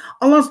worrying,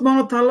 Allah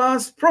subhanahu wa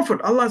ta'ala's Prophet,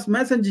 Allah's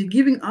Messenger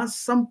giving us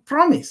some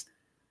promise.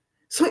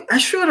 So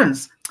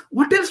assurance,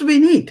 what else we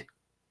need?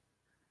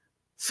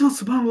 So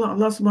subhanAllah,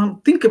 Allah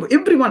subhanahu, think about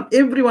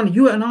everyone,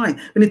 you and I,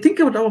 when you think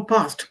about our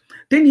past,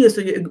 10 years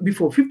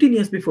before, 15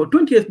 years before,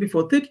 20 years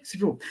before, 30 years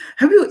before,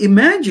 have you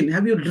imagined,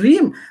 have you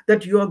dreamed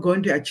that you are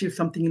going to achieve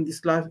something in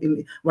this life,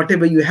 in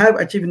whatever you have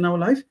achieved in our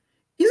life?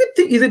 Is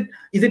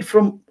it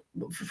from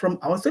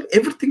ourselves?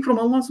 Everything from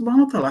Allah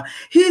subhanahu wa ta'ala.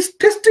 He is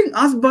testing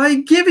us by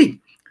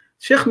giving.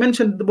 Sheikh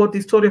mentioned about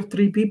the story of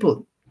 3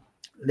 people,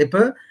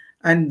 leper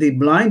and the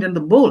blind and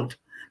the bald.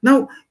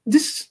 Now,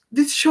 this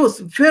shows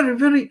very,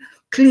 very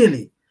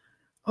clearly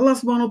Allah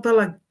subhanahu wa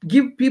ta'ala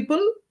give people,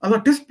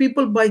 Allah test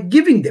people by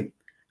giving them.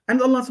 And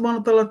Allah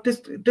subhanahu wa ta'ala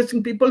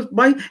testing people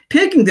by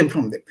taking them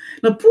from them.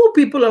 Now, poor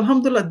people,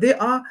 alhamdulillah, they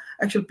are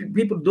actually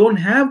people don't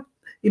have,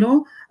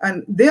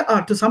 and they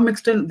are to some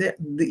extent, they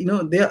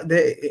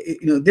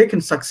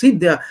can succeed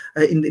there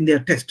in their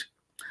test.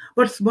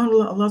 But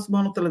subhanallah, Allah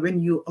subhanahu wa ta'ala, when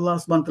Allah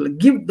subhanahu wa ta'ala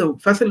give the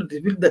facilities,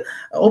 give the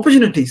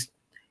opportunities,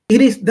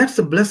 that's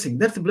a blessing.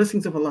 That's the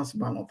blessings of Allah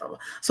subhanahu wa ta'ala.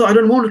 So I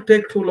don't want to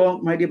take too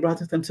long, my dear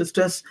brothers and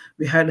sisters.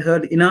 We had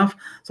heard enough.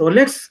 So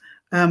let's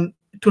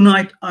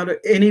tonight,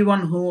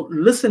 anyone who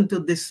listened to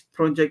this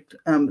project,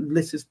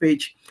 this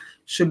page,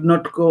 should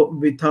not go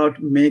without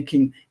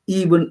making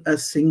even a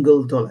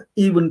single dollar,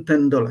 even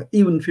 $10,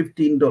 even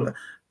 $15, $50,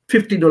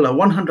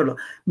 $100.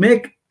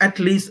 Make at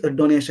least a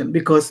donation,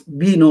 because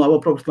we know our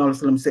Prophet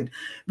ﷺ said,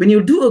 when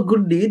you do a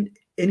good deed,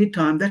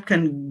 anytime,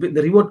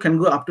 the reward can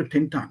go up to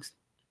 10 times.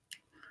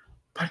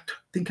 But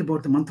think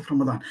about the month of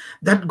Ramadan.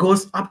 That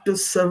goes up to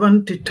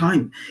 70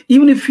 times.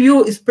 Even if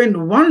you spend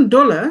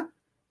 $1,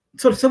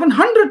 so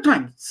 700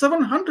 times. So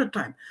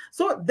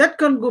that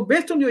can go,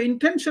 based on your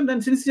intention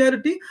and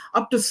sincerity,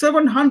 up to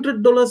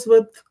 $700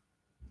 worth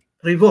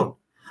reward.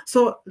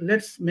 So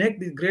let's make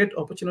this great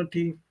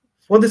opportunity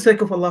for the sake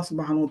of Allah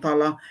subhanahu wa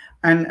ta'ala,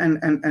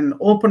 and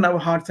open our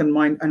hearts and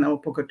mind and our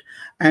pocket,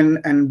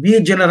 and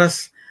be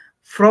generous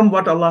from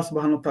what Allah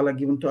subhanahu wa ta'ala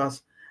given to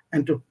us,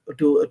 and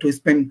to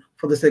spend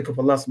for the sake of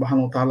Allah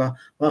subhanahu wa ta'ala.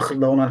 Wa akhir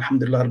da'wana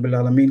alhamdulillah rabbil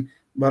alameen.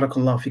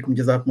 Barakallahu fikum,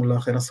 jazakumullah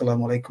khair.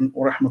 Assalamu alaikum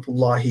wa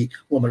rahmatullahi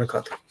wa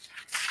barakatuh.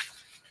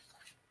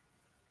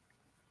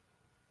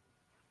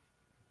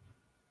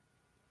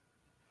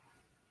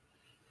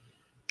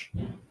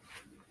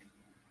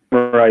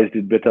 Summarized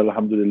it better,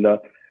 alhamdulillah,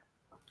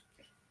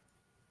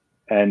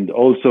 and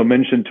also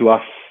mentioned to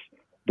us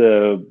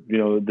the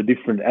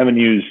different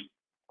avenues,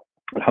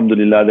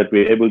 alhamdulillah, that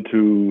we're able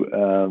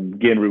to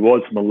gain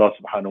rewards from Allah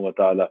subhanahu wa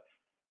ta'ala.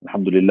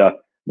 Alhamdulillah.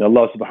 May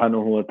Allah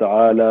subhanahu wa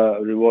ta'ala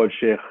reward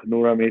Sheikh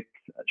Nooramith,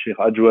 Sheikh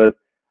Ajwal,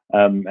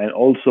 and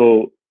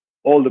also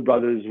all the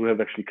brothers who have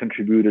actually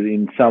contributed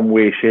in some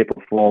way, shape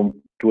or form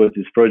towards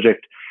this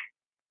project.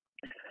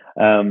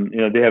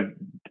 They have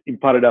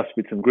imparted us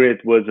with some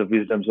great words of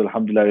wisdom. So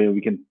alhamdulillah,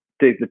 we can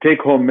take the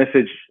take-home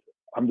message,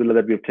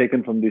 alhamdulillah, that we have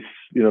taken from this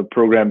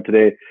program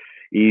today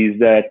is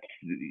that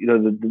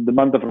the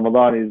month of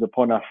Ramadan is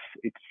upon us.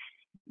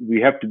 We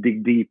have to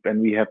dig deep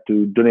and we have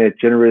to donate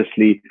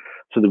generously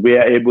so that we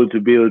are able to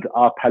build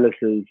our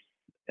palaces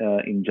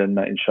in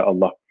Jannah,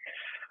 inshallah.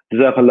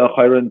 Jazakallah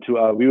khairan to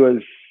our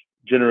viewers,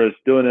 generous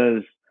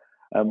donors,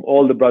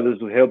 all the brothers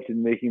who helped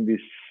in making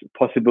this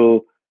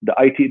possible.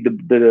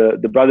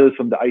 The brothers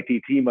from the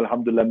IT team,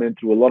 alhamdulillah, went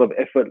through a lot of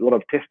effort, a lot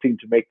of testing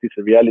to make this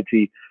a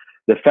reality.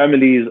 The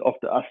families of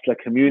the Asla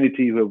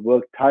community who have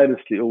worked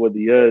tirelessly over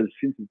the years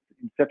since its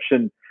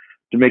inception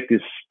to make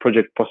this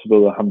project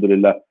possible,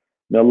 alhamdulillah.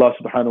 May Allah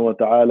subhanahu wa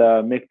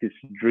ta'ala make this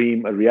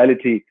dream a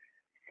reality.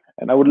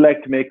 And I would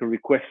like to make a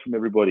request from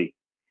everybody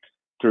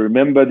to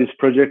remember this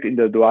project in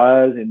the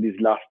du'as in these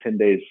last 10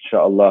 days,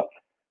 inshallah.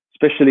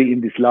 Especially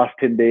in these last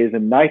 10 days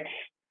and nights,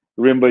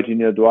 remember it in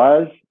your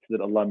du'as so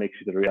that Allah makes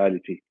it a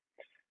reality.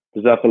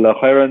 Jazakallah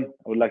khairan.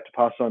 I would like to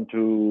pass on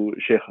to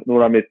Sheikh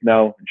Nooramith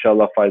now,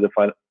 inshallah, for the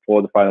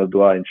final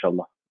dua,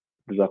 inshallah.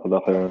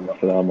 Jazakallah khairan.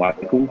 Assalamu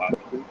alaikum.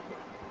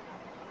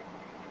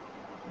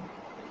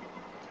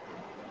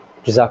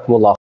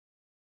 Jazakumullah.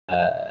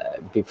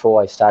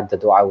 Before I start the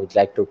dua, I would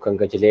like to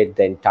congratulate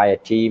the entire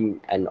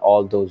team and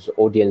all those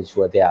audience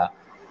who are there.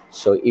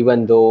 So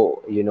even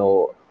though,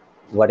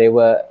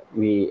 whatever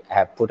we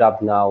have put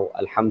up now,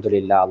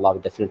 alhamdulillah, Allah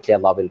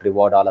will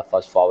reward all of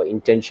us for our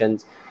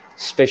intentions,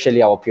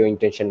 especially our pure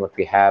intention, what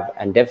we have.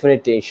 And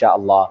definitely,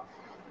 inshallah,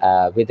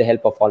 with the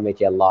help of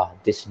Almighty Allah,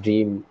 this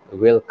dream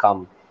will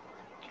come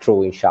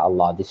true,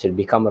 inshallah. This will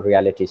become a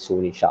reality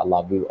soon,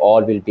 inshallah. We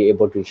all will be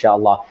able to,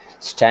 inshallah,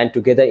 stand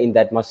together in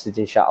that masjid,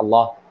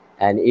 inshallah.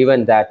 And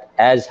even that,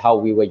 as how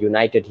we were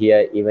united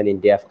here, even in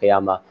Day of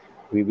Qiyamah,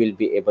 we will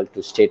be able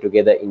to stay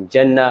together in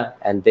Jannah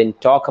and then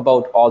talk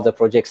about all the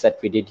projects that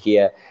we did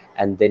here,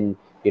 and then,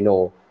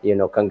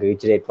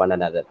 congratulate one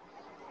another.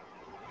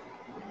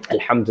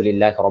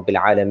 Alhamdulillah Rabbil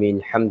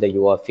Alameen, hamda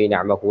yuwafi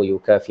ni'mahu wa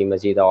yukafi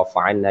mazida wa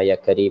fa'anna ya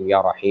Kareem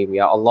ya Rahim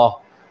ya Allah.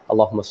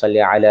 Allahumma salli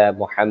ala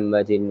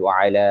Muhammadin wa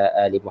ala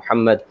ali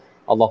Muhammad.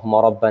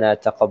 Allahumma Rabbana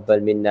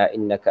taqabbal minna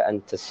innaka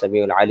antas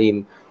samiul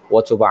alim.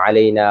 وتب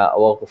علينا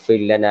واغفر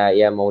لنا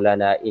يا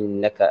مولانا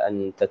إنك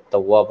أنت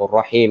التواب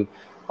الرحيم.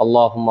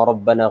 اللهم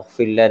ربنا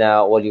اغفر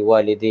لنا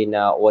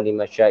ولوالدينا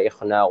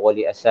ولمشايخنا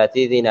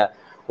ولأساتذتنا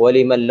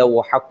ولمن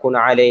له حق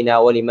علينا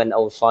ولمن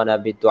أوصانا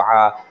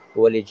بالدعاء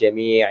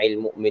ولجميع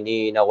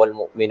المؤمنين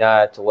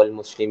والمؤمنات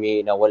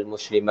والمسلمين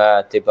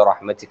والمسلمات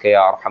برحمتك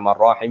يا أرحم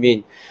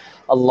الراحمين.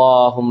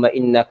 اللهم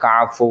إنك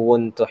عفو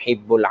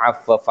تحب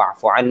العفو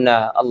فاعف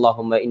عنا.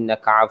 اللهم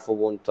إنك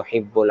عفو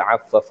تحب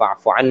العفو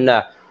فاعف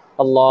عنا.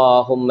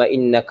 اللهم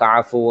إنك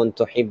عفو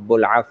تحب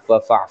العفو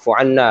فاعف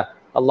عنا.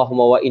 اللهم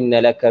وإن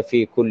لك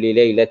في كل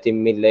ليلة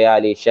من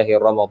ليالي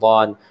شهر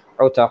رمضان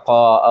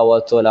عتقاء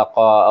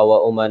وتلقاء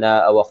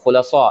وأمناء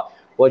وخلصاء،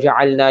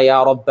 وجعلنا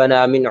يا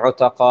ربنا من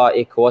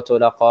عتقائك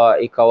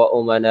وتلقائك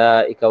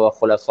وأمنائك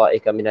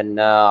وخلصائك من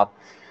النار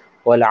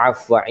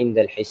والعفو عند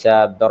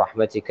الحساب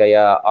برحمتك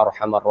يا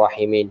أرحم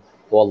الراحمين.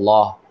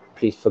 Wallah,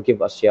 please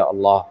forgive us, Ya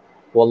Allah.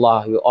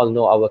 Wallah, you all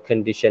know our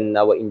condition,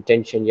 our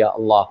intention, Ya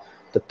Allah.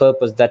 The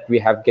purpose that we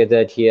have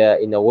gathered here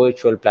in a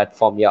virtual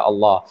platform, Ya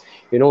Allah.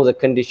 You know the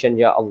condition,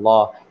 Ya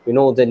Allah. You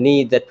know the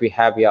need that we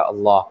have, Ya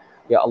Allah.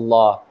 Ya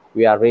Allah,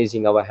 we are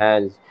raising our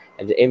hands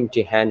and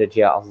empty-handed,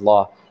 Ya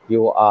Allah.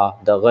 You are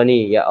the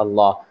Ghani, Ya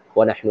Allah.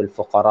 وَنَحْنُ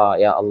الْفُقَرَاء,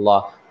 Ya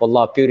Allah.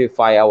 Wallah,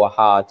 purify our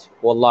hearts.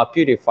 Wallah,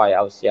 purify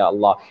us, Ya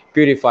Allah.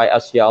 Purify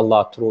us, Ya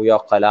Allah, through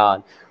your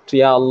Quran.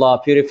 Ya Allah,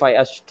 purify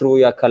us through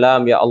your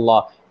Kalam, Ya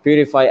Allah.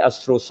 Purify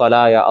us through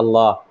Salah, Ya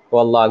Allah.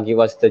 Wallah, give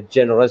us the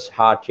generous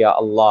heart, Ya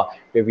Allah,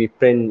 where we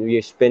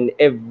spend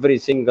every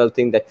single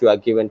thing that you are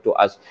given to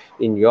us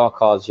in your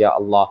cause, Ya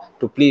Allah,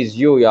 to please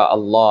you, Ya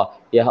Allah.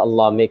 Ya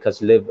Allah, make us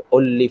live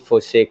only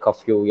for sake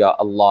of you, Ya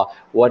Allah.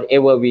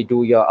 Whatever we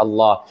do, Ya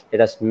Allah,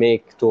 let us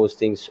make those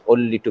things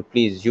only to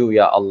please you,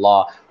 Ya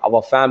Allah.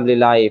 Our family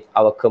life,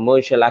 our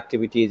commercial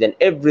activities and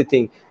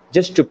everything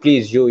just to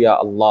please you, Ya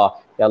Allah.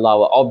 Ya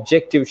Allah, our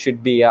objective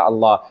should be, Ya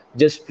Allah,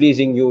 just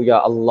pleasing you, Ya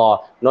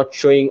Allah, not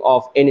showing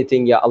off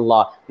anything, Ya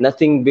Allah.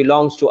 Nothing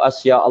belongs to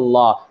us, Ya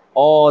Allah.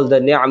 All the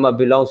ni'mah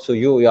belongs to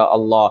you, Ya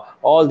Allah.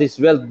 All this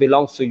wealth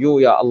belongs to you,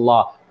 Ya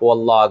Allah. Oh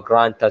Allah,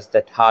 grant us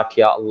that heart,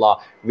 Ya Allah,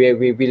 where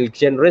we will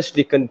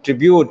generously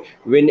contribute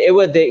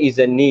whenever there is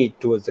a need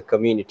towards the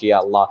community, Ya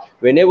Allah.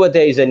 Whenever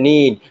there is a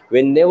need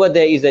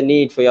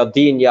for your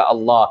deen, Ya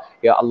Allah.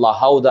 Ya Allah,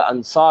 how the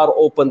Ansar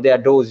opened their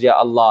doors, Ya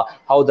Allah.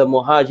 How the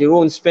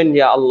Muhajirun spend,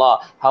 Ya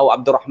Allah. How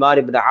Abdurrahman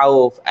ibn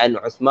Auf and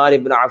Uthman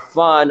ibn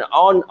Affan,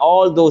 on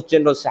all those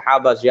generous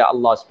Sahabas, Ya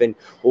Allah, spend.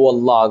 Oh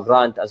Allah,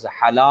 grant us a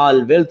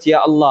halal wealth, Ya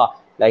Allah.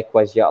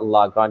 Likewise, Ya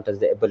Allah, grant us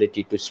the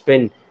ability to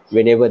spend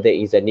whenever there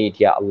is a need,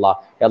 Ya Allah.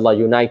 Ya Allah,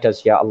 unite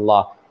us, Ya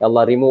Allah. Ya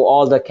Allah, remove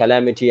all the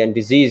calamity and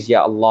disease,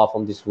 Ya Allah,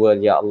 from this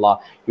world, Ya Allah.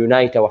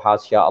 Unite our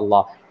hearts, Ya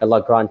Allah. Ya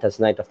Allah, grant us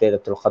night of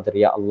Laylatul Qadr,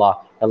 Ya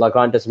Allah. Ya Allah,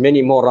 grant us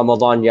many more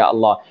Ramadan, Ya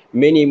Allah.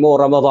 Many more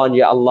Ramadan,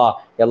 Ya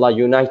Allah. Ya Allah,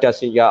 unite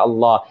us, Ya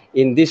Allah,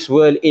 in this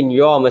world, in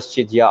your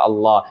Masjid, Ya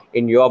Allah,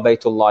 in your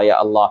Baytullah, Ya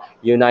Allah.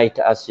 Unite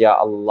us, Ya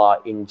Allah,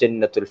 in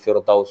Jannatul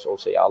Firdaus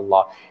also, Ya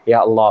Allah.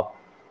 Ya Allah,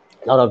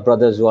 a lot of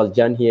brothers who are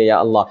done here, Ya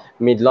Allah,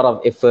 made a lot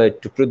of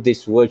effort to put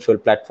this virtual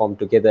platform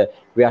together.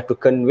 We have to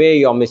convey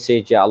your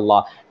message, Ya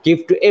Allah.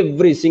 Give to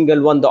every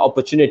single one the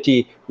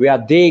opportunity where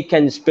they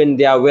can spend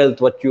their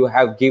wealth, what you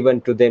have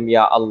given to them,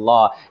 Ya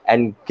Allah,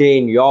 and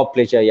gain your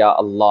pleasure, Ya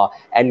Allah,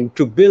 and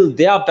to build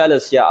their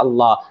palace, Ya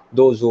Allah.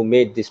 Those who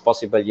made this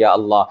possible, Ya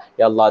Allah.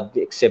 Ya Allah,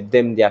 accept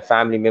them, their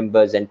family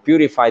members, and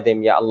purify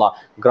them, Ya Allah.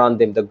 Grant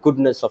them the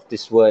goodness of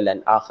this world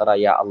and akhirah,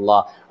 Ya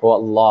Allah. Oh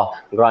Allah,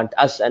 grant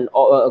us and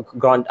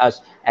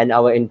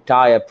our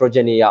entire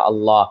progeny, Ya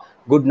Allah,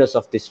 goodness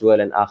of this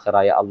world and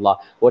akhirah, Ya Allah.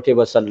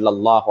 Whatever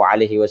sallallahu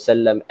alaihi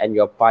wasallam and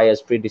your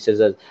pious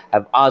predecessors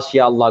have asked,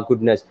 Ya Allah,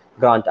 goodness,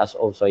 grant us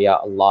also, Ya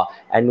Allah.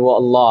 And oh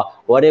Allah,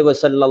 whatever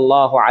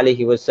sallallahu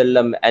alaihi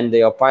wasallam and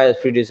your pious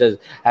predecessors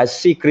has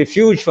seek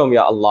refuge from,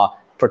 Ya Allah,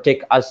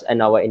 protect us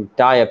and our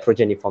entire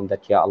progeny from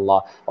that, Ya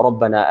Allah.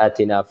 ربنا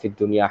آتنا في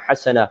الدنيا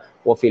حسنة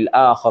وفي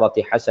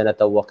الآخرة حسنة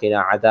وقنا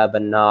عذاب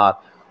النار.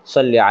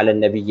 صل على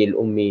النبي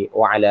الأمي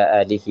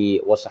وعلى آله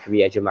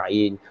وصحبه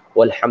أجمعين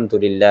والحمد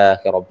لله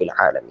رب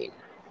العالمين.